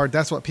most part,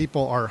 that's what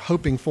people are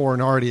hoping for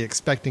and already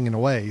expecting in a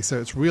way.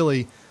 So it's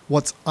really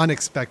what's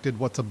unexpected,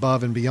 what's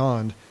above and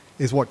beyond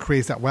is what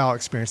creates that wow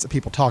experience that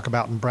people talk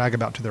about and brag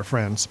about to their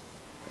friends.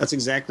 That's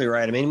exactly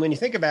right. I mean, when you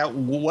think about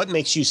what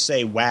makes you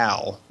say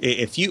wow,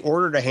 if you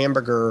ordered a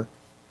hamburger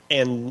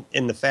and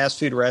in the fast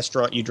food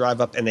restaurant you drive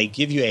up and they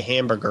give you a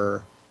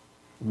hamburger,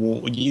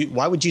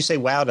 why would you say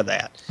wow to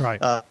that?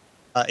 Right.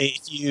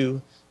 If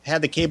you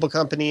had the cable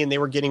company and they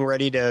were getting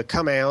ready to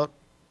come out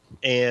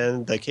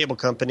and the cable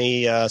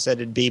company said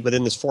it'd be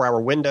within this 4-hour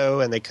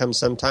window and they come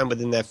sometime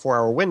within that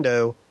 4-hour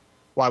window,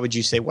 why would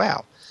you say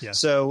wow? Yeah.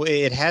 So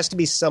it has to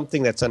be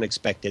something that's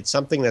unexpected,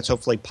 something that's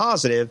hopefully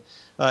positive.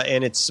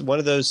 And it's one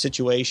of those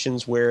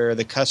situations where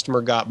the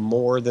customer got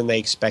more than they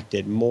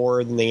expected,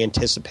 more than they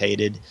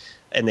anticipated,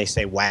 and they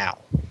say, wow.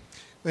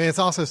 And it's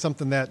also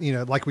something that,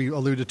 like we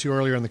alluded to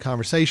earlier in the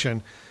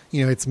conversation,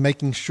 it's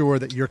making sure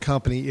that your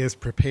company is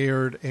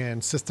prepared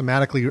and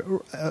systematically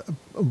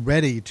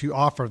ready to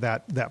offer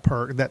that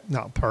perk,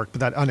 but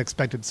that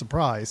unexpected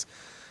surprise.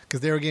 Because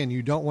there again,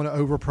 you don't want to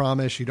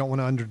overpromise, you don't want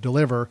to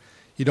underdeliver,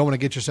 you don't want to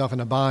get yourself in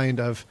a bind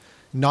of,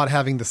 not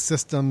having the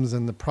systems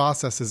and the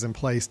processes in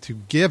place to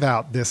give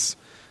out this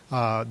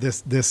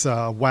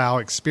wow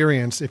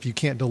experience if you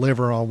can't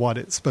deliver on what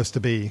it's supposed to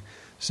be.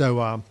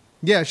 So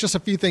it's just a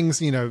few things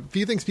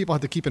people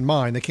have to keep in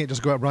mind. They can't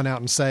just go out, run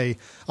out and say,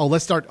 oh,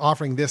 let's start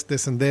offering this,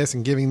 this, and this,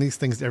 and giving these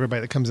things to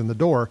everybody that comes in the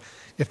door,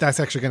 if that's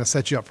actually going to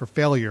set you up for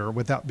failure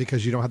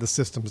because you don't have the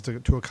systems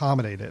to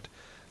accommodate it.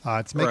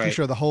 It's making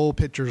sure the whole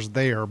picture's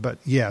there, but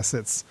yes,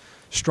 it's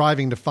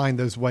striving to find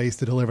those ways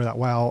to deliver that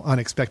wow,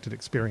 unexpected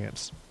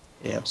experience.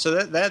 Yeah,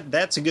 so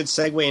that's a good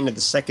segue into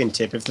the second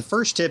tip. If the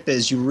first tip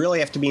is you really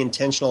have to be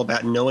intentional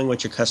about knowing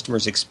what your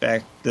customers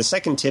expect, the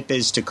second tip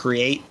is to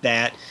create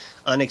that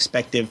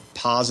unexpected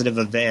positive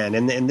event.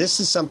 And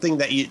this is something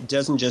that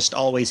doesn't just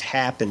always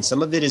happen.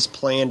 Some of it is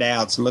planned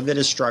out. Some of it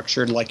is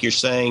structured, like you're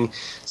saying.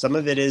 Some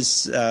of it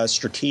is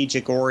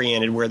strategic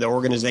oriented, where the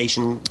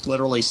organization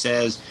literally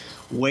says,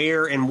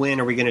 where and when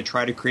are we going to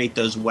try to create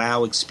those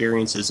wow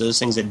experiences, those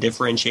things that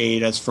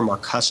differentiate us from our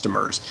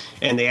customers?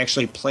 And they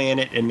actually plan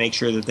it and make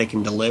sure that they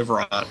can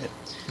deliver on it.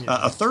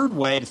 Yeah. A third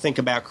way to think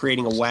about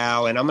creating a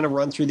wow, and I'm going to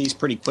run through these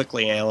pretty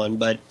quickly, Alan,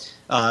 but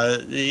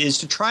is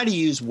to try to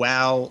use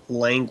wow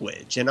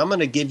language. And I'm going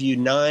to give you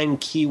 9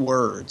 key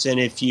words. And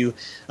if you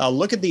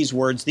look at these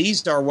words,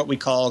 these are what we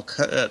call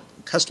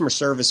customer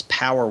service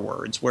power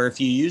words, where if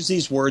you use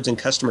these words in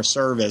customer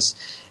service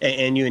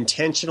and you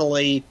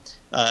intentionally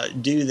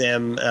do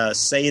them,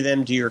 say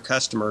them to your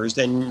customers,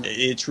 then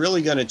it's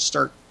really going to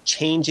start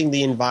changing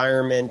the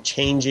environment,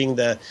 changing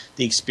the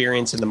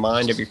experience in the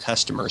mind of your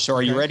customer. So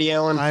are you ready,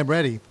 Alan? I'm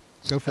ready.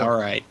 Go for it. All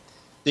right.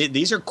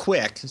 These are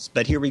quick,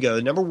 but here we go.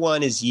 Number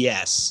 1 is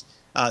yes.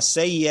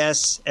 Say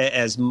yes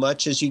as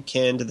much as you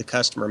can to the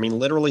customer. I mean,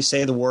 literally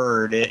say the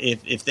word.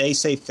 If they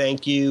say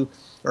thank you,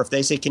 or if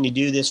they say, can you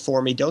do this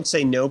for me, don't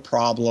say no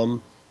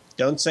problem.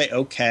 Don't say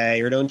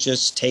okay, or don't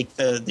just take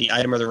the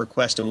item or the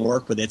request and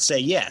work with it. Say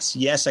yes.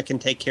 Yes, I can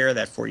take care of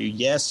that for you.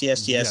 Yes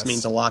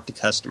means a lot to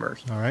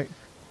customers. All right.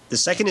 The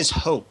second is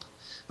hope.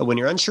 When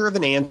you're unsure of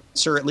an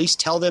answer, at least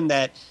tell them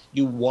that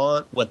you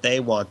want what they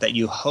want, that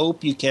you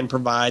hope you can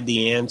provide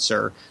the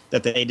answer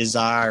that they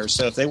desire.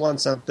 So if they want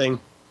something,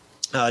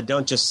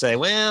 don't just say,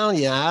 well,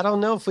 yeah, I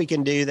don't know if we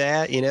can do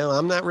that.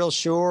 I'm not real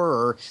sure,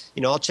 or,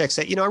 I'll check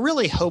that. I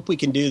really hope we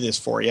can do this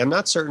for you. I'm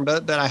not certain,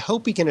 but I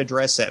hope we can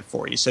address that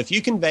for you. So if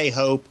you convey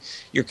hope,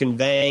 you're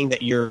conveying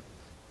that you're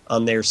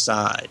on their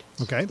side.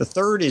 Okay. The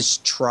third is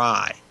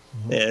try.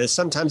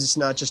 Sometimes it's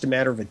not just a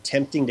matter of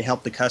attempting to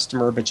help the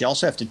customer, but you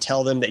also have to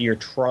tell them that you're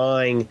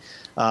trying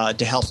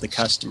to help the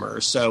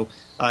customer. So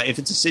if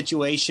it's a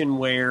situation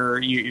where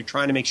you're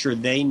trying to make sure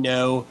they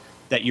know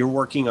that you're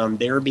working on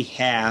their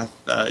behalf,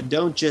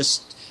 don't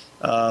just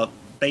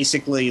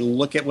basically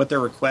look at what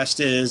their request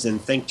is and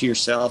think to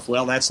yourself,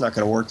 well, that's not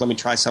going to work. Let me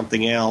try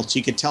something else.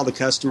 You could tell the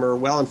customer,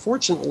 well,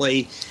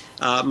 unfortunately,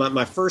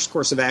 my first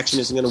course of action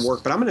isn't going to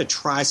work, but I'm going to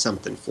try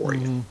something for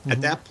you. Mm-hmm.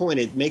 At that point,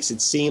 it makes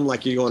it seem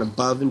like you're going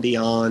above and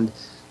beyond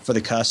for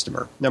the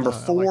customer. Number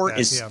 4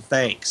 is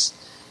thanks.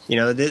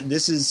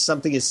 This is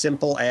something as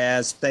simple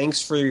as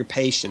thanks for your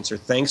patience, or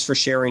thanks for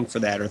sharing for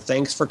that, or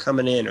thanks for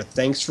coming in, or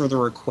thanks for the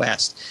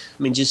request.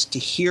 I mean, just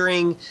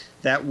hearing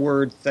that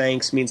word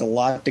thanks means a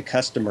lot to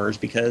customers,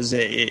 because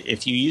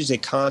if you use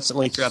it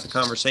constantly throughout the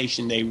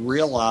conversation, they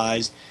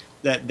realize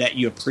that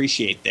you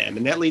appreciate them.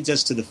 And that leads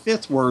us to the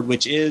 5th word,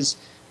 which is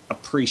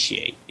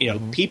appreciate.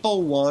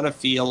 People want to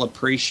feel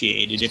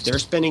appreciated. If they're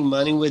spending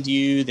money with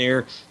you,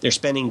 they're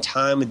spending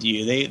time with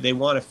you, they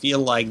want to feel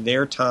like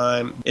their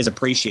time is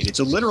appreciated.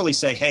 So literally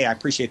say, hey, I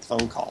appreciate the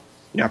phone call.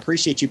 I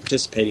appreciate you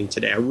participating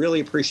today. I really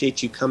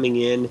appreciate you coming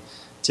in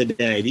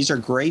today. These are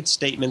great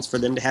statements for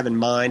them to have in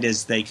mind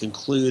as they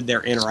conclude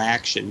their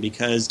interaction,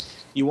 because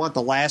you want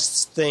the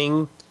last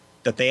thing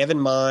that they have in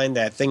mind,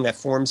 that thing that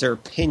forms their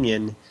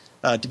opinion,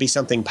 to be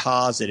something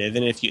positive.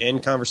 And if you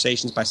end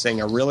conversations by saying,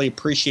 I really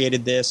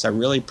appreciated this, I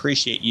really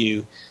appreciate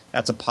you,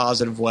 that's a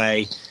positive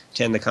way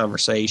to end the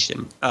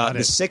conversation. The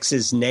 6th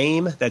is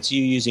name. That's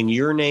you using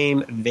your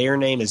name, their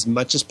name as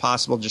much as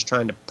possible, just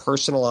trying to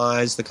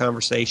personalize the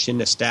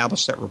conversation,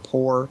 establish that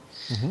rapport.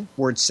 Mm-hmm.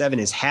 Word 7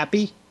 is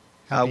happy,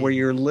 where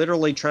you're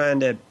literally trying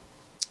to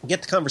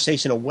get the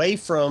conversation away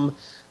from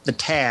the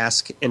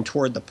task and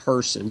toward the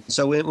person.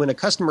 So when a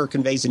customer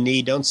conveys a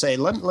need, don't say,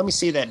 let me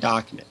see that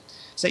document.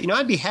 Say,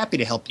 I'd be happy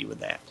to help you with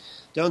that.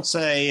 Don't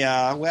say,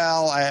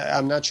 well,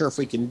 I'm not sure if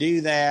we can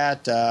do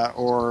that,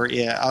 or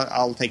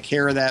I'll take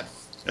care of that.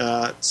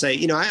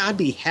 Say, I'd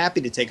be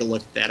happy to take a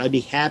look at that. I'd be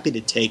happy to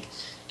take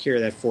care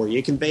of that for you.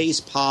 It conveys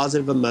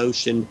positive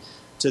emotion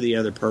to the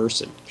other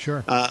person.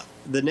 Sure.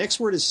 The next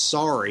word is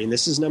sorry, and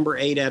this is number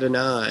 8 out of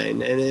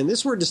 9. And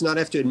this word does not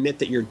have to admit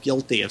that you're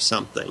guilty of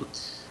something.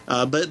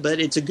 But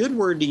it's a good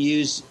word to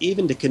use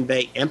even to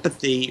convey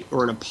empathy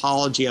or an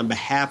apology on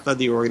behalf of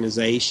the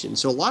organization.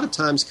 So a lot of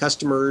times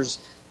customers,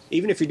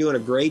 even if you're doing a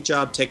great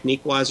job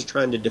technique-wise of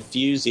trying to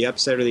diffuse the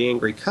upset or the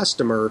angry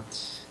customer,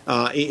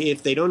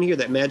 if they don't hear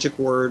that magic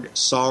word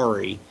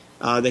sorry,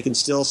 They can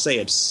still stay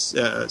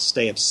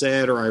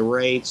upset or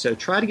irate. So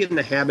try to get in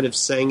the habit of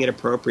saying it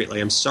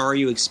appropriately. I'm sorry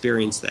you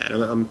experienced that.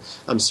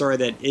 I'm sorry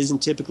that isn't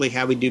typically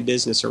how we do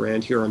business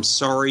around here. I'm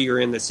sorry you're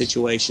in that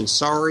situation.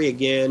 Sorry,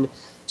 again,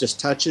 just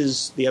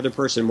touches the other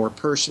person more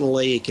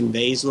personally. It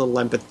conveys a little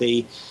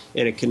empathy,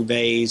 and it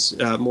conveys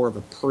more of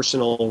a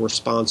personal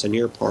response on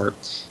your part.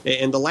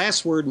 And the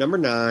last word, number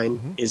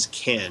 9, is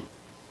can.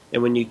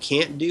 And when you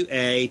can't do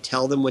A,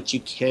 tell them what you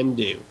can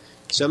do.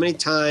 So many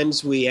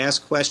times we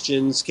ask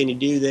questions, can you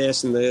do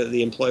this? And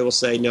the employee will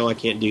say, no, I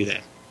can't do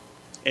that.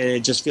 And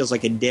it just feels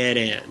like a dead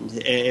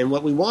end. And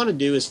what we want to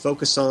do is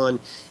focus on,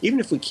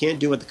 even if we can't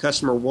do what the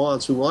customer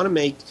wants, we want to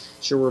make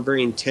sure we're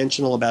very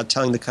intentional about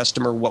telling the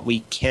customer what we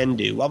can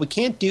do. While we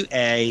can't do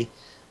A,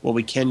 what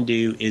we can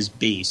do is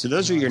B. So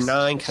those are your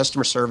 9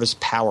 customer service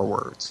power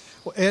words.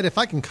 Well, Ed, if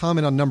I can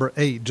comment on number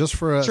 8 just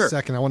for a Sure.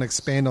 second, I want to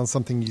expand on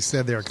something you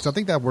said there, because I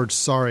think that word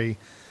sorry,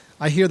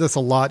 I hear this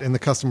a lot in the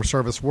customer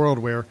service world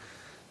where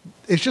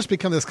it's just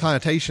become this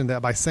connotation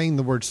that by saying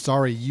the word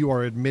sorry, you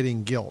are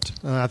admitting guilt.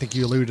 I think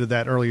you alluded to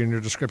that earlier in your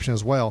description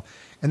as well.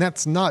 And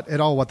that's not at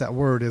all what that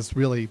word is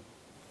really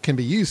can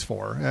be used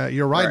for.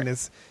 You're right. And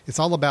it's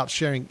all about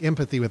sharing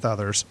empathy with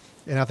others.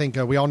 And I think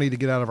we all need to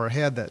get out of our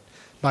head that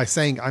by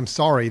saying I'm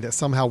sorry, that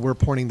somehow we're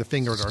pointing the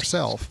finger at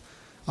ourselves.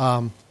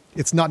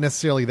 It's not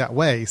necessarily that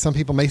way. Some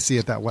people may see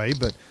it that way,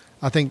 but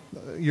I think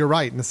you're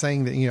right in the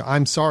saying that,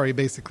 I'm sorry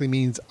basically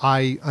means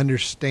I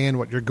understand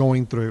what you're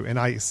going through, and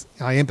I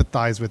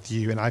empathize with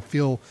you, and I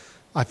feel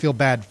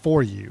bad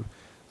for you.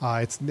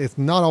 It's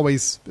not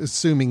always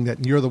assuming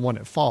that you're the one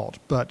at fault,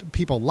 but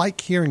people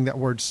like hearing that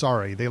word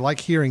sorry. They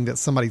like hearing that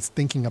somebody's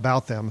thinking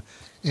about them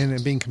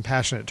and being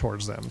compassionate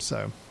towards them.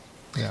 So,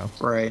 yeah.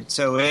 Right.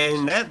 So,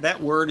 and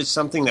that word is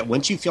something that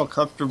once you feel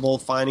comfortable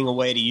finding a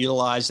way to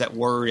utilize that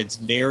word, it's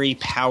very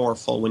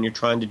powerful when you're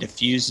trying to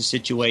diffuse the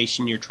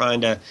situation. You're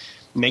trying to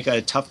make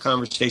a tough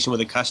conversation with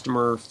a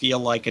customer feel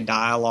like a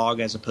dialogue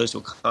as opposed to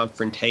a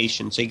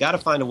confrontation. So you got to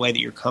find a way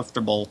that you're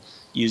comfortable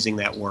using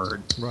that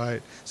word.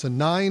 Right. So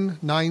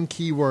nine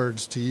key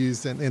words to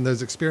use in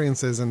those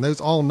experiences, and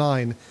those all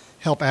 9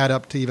 help add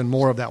up to even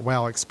more of that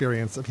wow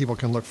experience that people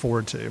can look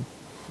forward to.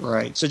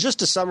 Right. So just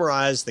to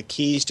summarize the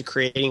keys to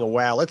creating a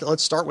wow,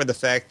 let's start with the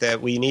fact that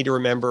we need to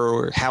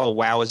remember how a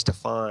wow is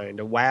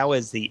defined. A wow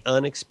is the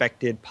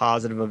unexpected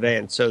positive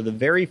event. So the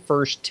very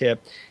first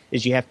tip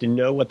is you have to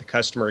know what the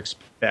customer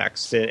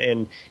expects.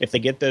 And if they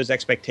get those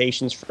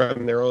expectations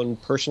from their own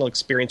personal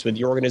experience with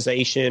your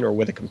organization or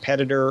with a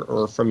competitor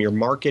or from your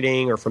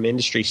marketing or from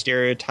industry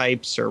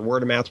stereotypes or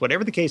word of mouth,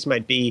 whatever the case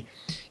might be,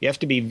 you have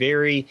to be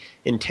very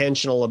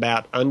intentional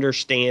about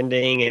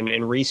understanding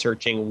and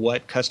researching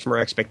what customer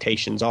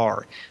expectations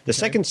are. The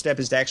second step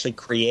is to actually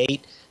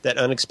create that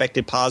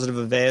unexpected positive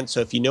event.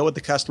 So if you know what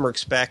the customer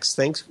expects,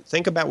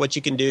 think about what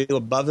you can do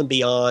above and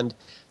beyond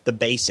the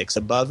basics,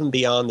 above and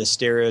beyond the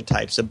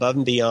stereotypes, above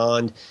and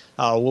beyond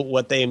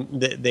what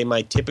they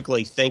might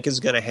typically think is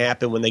going to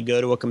happen when they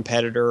go to a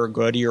competitor or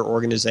go to your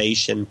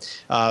organization,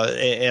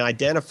 and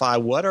identify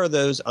what are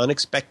those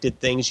unexpected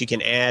things you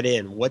can add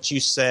in, what you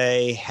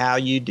say, how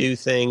you do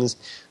things,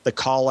 the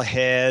call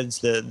aheads,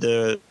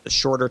 the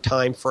shorter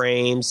time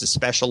frames, the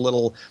special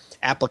little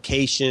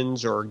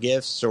applications or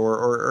gifts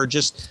or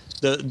just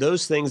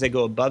those things that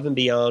go above and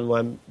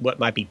beyond what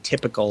might be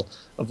typical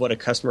of what a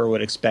customer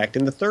would expect.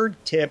 And the third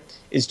tip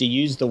is to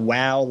use the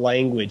wow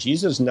language.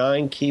 Use those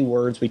 9 key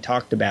words we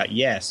talked about.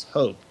 Yes,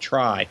 hope,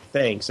 try,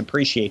 thanks,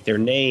 appreciate, their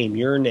name,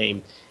 your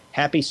name,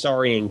 happy,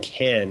 sorry, and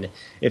can.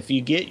 If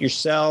you get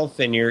yourself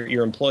and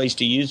your employees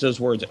to use those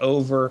words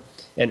over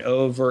and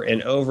over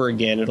and over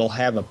again, it'll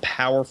have a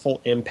powerful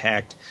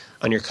impact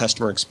on your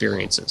customer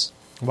experiences.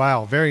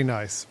 Wow, very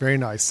nice, very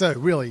nice. So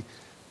really,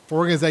 for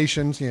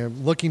organizations,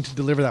 looking to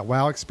deliver that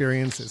wow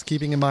experience, is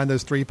keeping in mind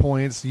those 3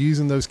 points,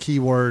 using those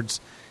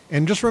keywords,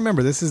 and just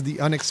remember, this is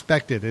the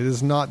unexpected. It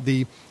is not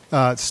the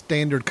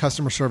standard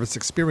customer service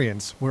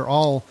experience. We're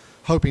all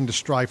hoping to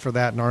strive for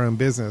that in our own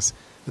business.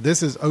 But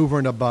this is over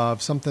and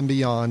above, something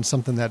beyond,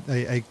 something that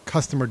a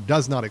customer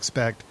does not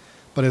expect,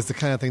 but is the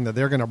kind of thing that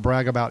they're going to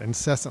brag about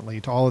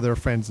incessantly to all of their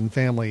friends and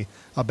family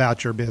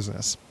about your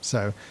business.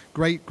 So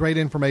great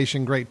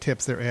information, great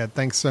tips there, Ed.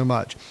 Thanks so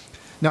much.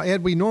 Now,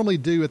 Ed, we normally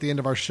do at the end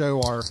of our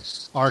show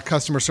our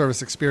customer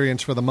service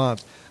experience for the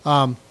month.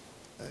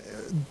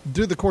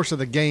 Through the course of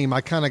the game,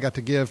 I kind of got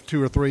to give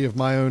 2 or 3 of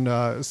my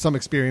own some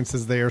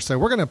experiences there. So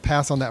we're going to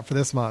pass on that for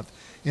this month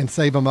and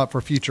save them up for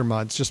future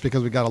months just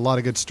because we got a lot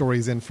of good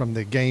stories in from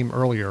the game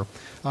earlier.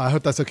 I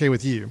hope that's okay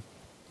with you.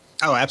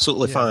 Oh,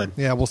 absolutely fine.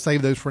 Yeah, we'll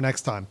save those for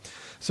next time.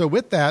 So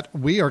with that,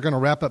 we are going to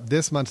wrap up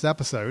this month's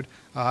episode.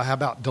 How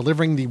about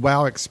delivering the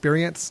wow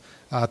experience?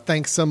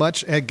 Thanks so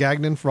much, Ed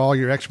Gagnon, for all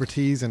your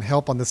expertise and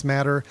help on this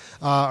matter.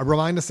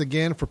 Remind us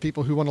again, for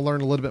people who want to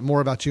learn a little bit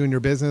more about you and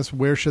your business,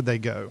 where should they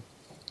go?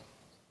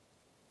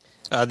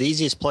 The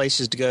easiest place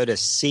is to go to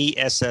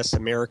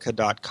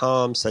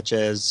cssamerica.com, such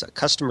as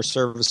Customer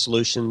Service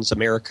Solutions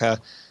America,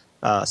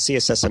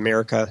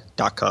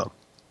 cssamerica.com.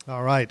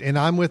 All right. And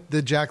I'm with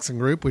the Jackson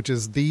Group, which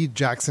is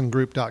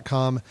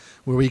thejacksongroup.com,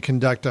 where we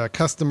conduct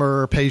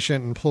customer,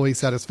 patient, employee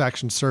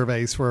satisfaction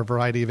surveys for a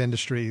variety of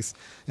industries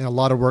and a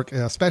lot of work,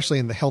 especially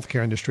in the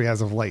healthcare industry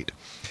as of late.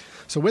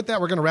 So with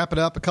that, we're going to wrap it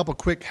up. A couple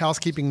quick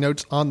housekeeping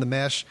notes on the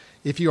Mesh.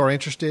 If you are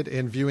interested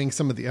in viewing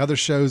some of the other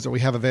shows that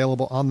we have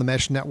available on the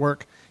Mesh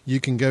Network, you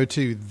can go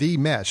to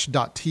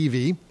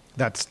themesh.tv.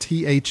 That's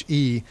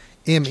THEMESH.TV,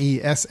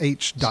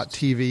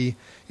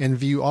 and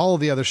view all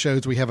of the other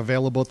shows we have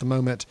available at the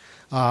moment,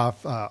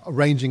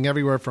 ranging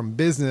everywhere from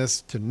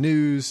business to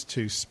news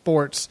to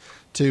sports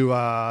to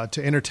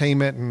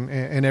entertainment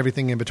and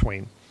everything in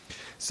between.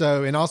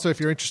 So, and also if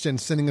you're interested in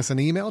sending us an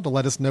email to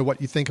let us know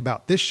what you think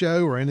about this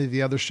show or any of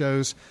the other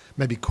shows,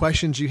 maybe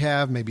questions you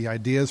have, maybe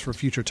ideas for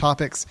future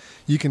topics,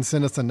 you can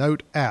send us a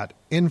note at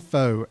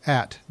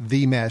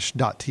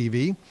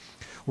info@themesh.tv.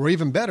 Or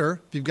even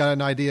better, if you've got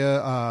an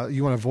idea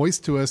you want to voice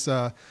to us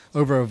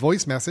over a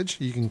voice message,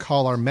 you can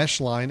call our Mesh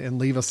line and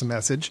leave us a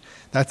message.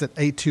 That's at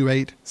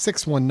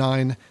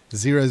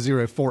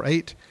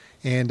 828-619-0048.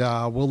 And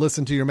we'll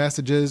listen to your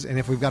messages. And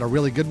if we've got a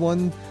really good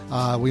one,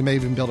 we may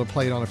even be able to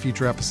play it on a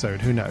future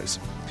episode. Who knows?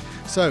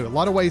 So a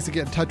lot of ways to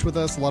get in touch with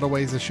us, a lot of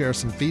ways to share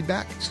some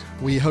feedback.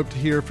 We hope to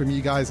hear from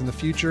you guys in the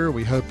future.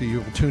 We hope that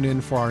you will tune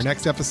in for our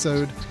next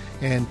episode.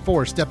 And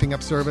for Stepping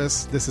Up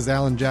Service, this is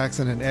Alan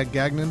Jackson and Ed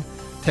Gagnon.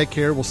 Take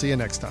care. We'll see you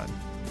next time.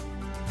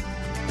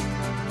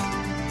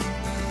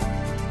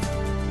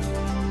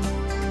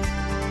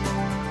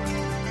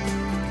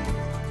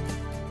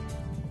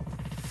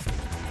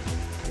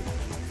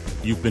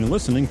 You've been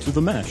listening to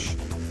The Mesh,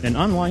 an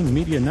online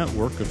media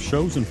network of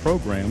shows and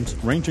programs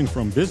ranging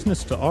from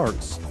business to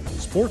arts,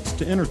 sports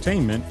to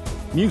entertainment,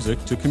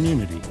 music to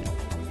community.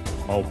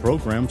 All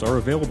programs are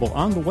available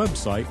on the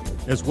website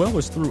as well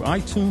as through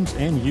iTunes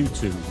and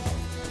YouTube.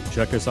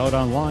 Check us out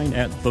online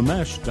at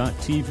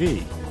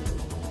themesh.tv.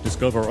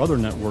 Discover other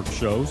network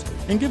shows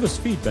and give us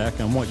feedback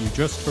on what you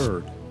just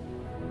heard.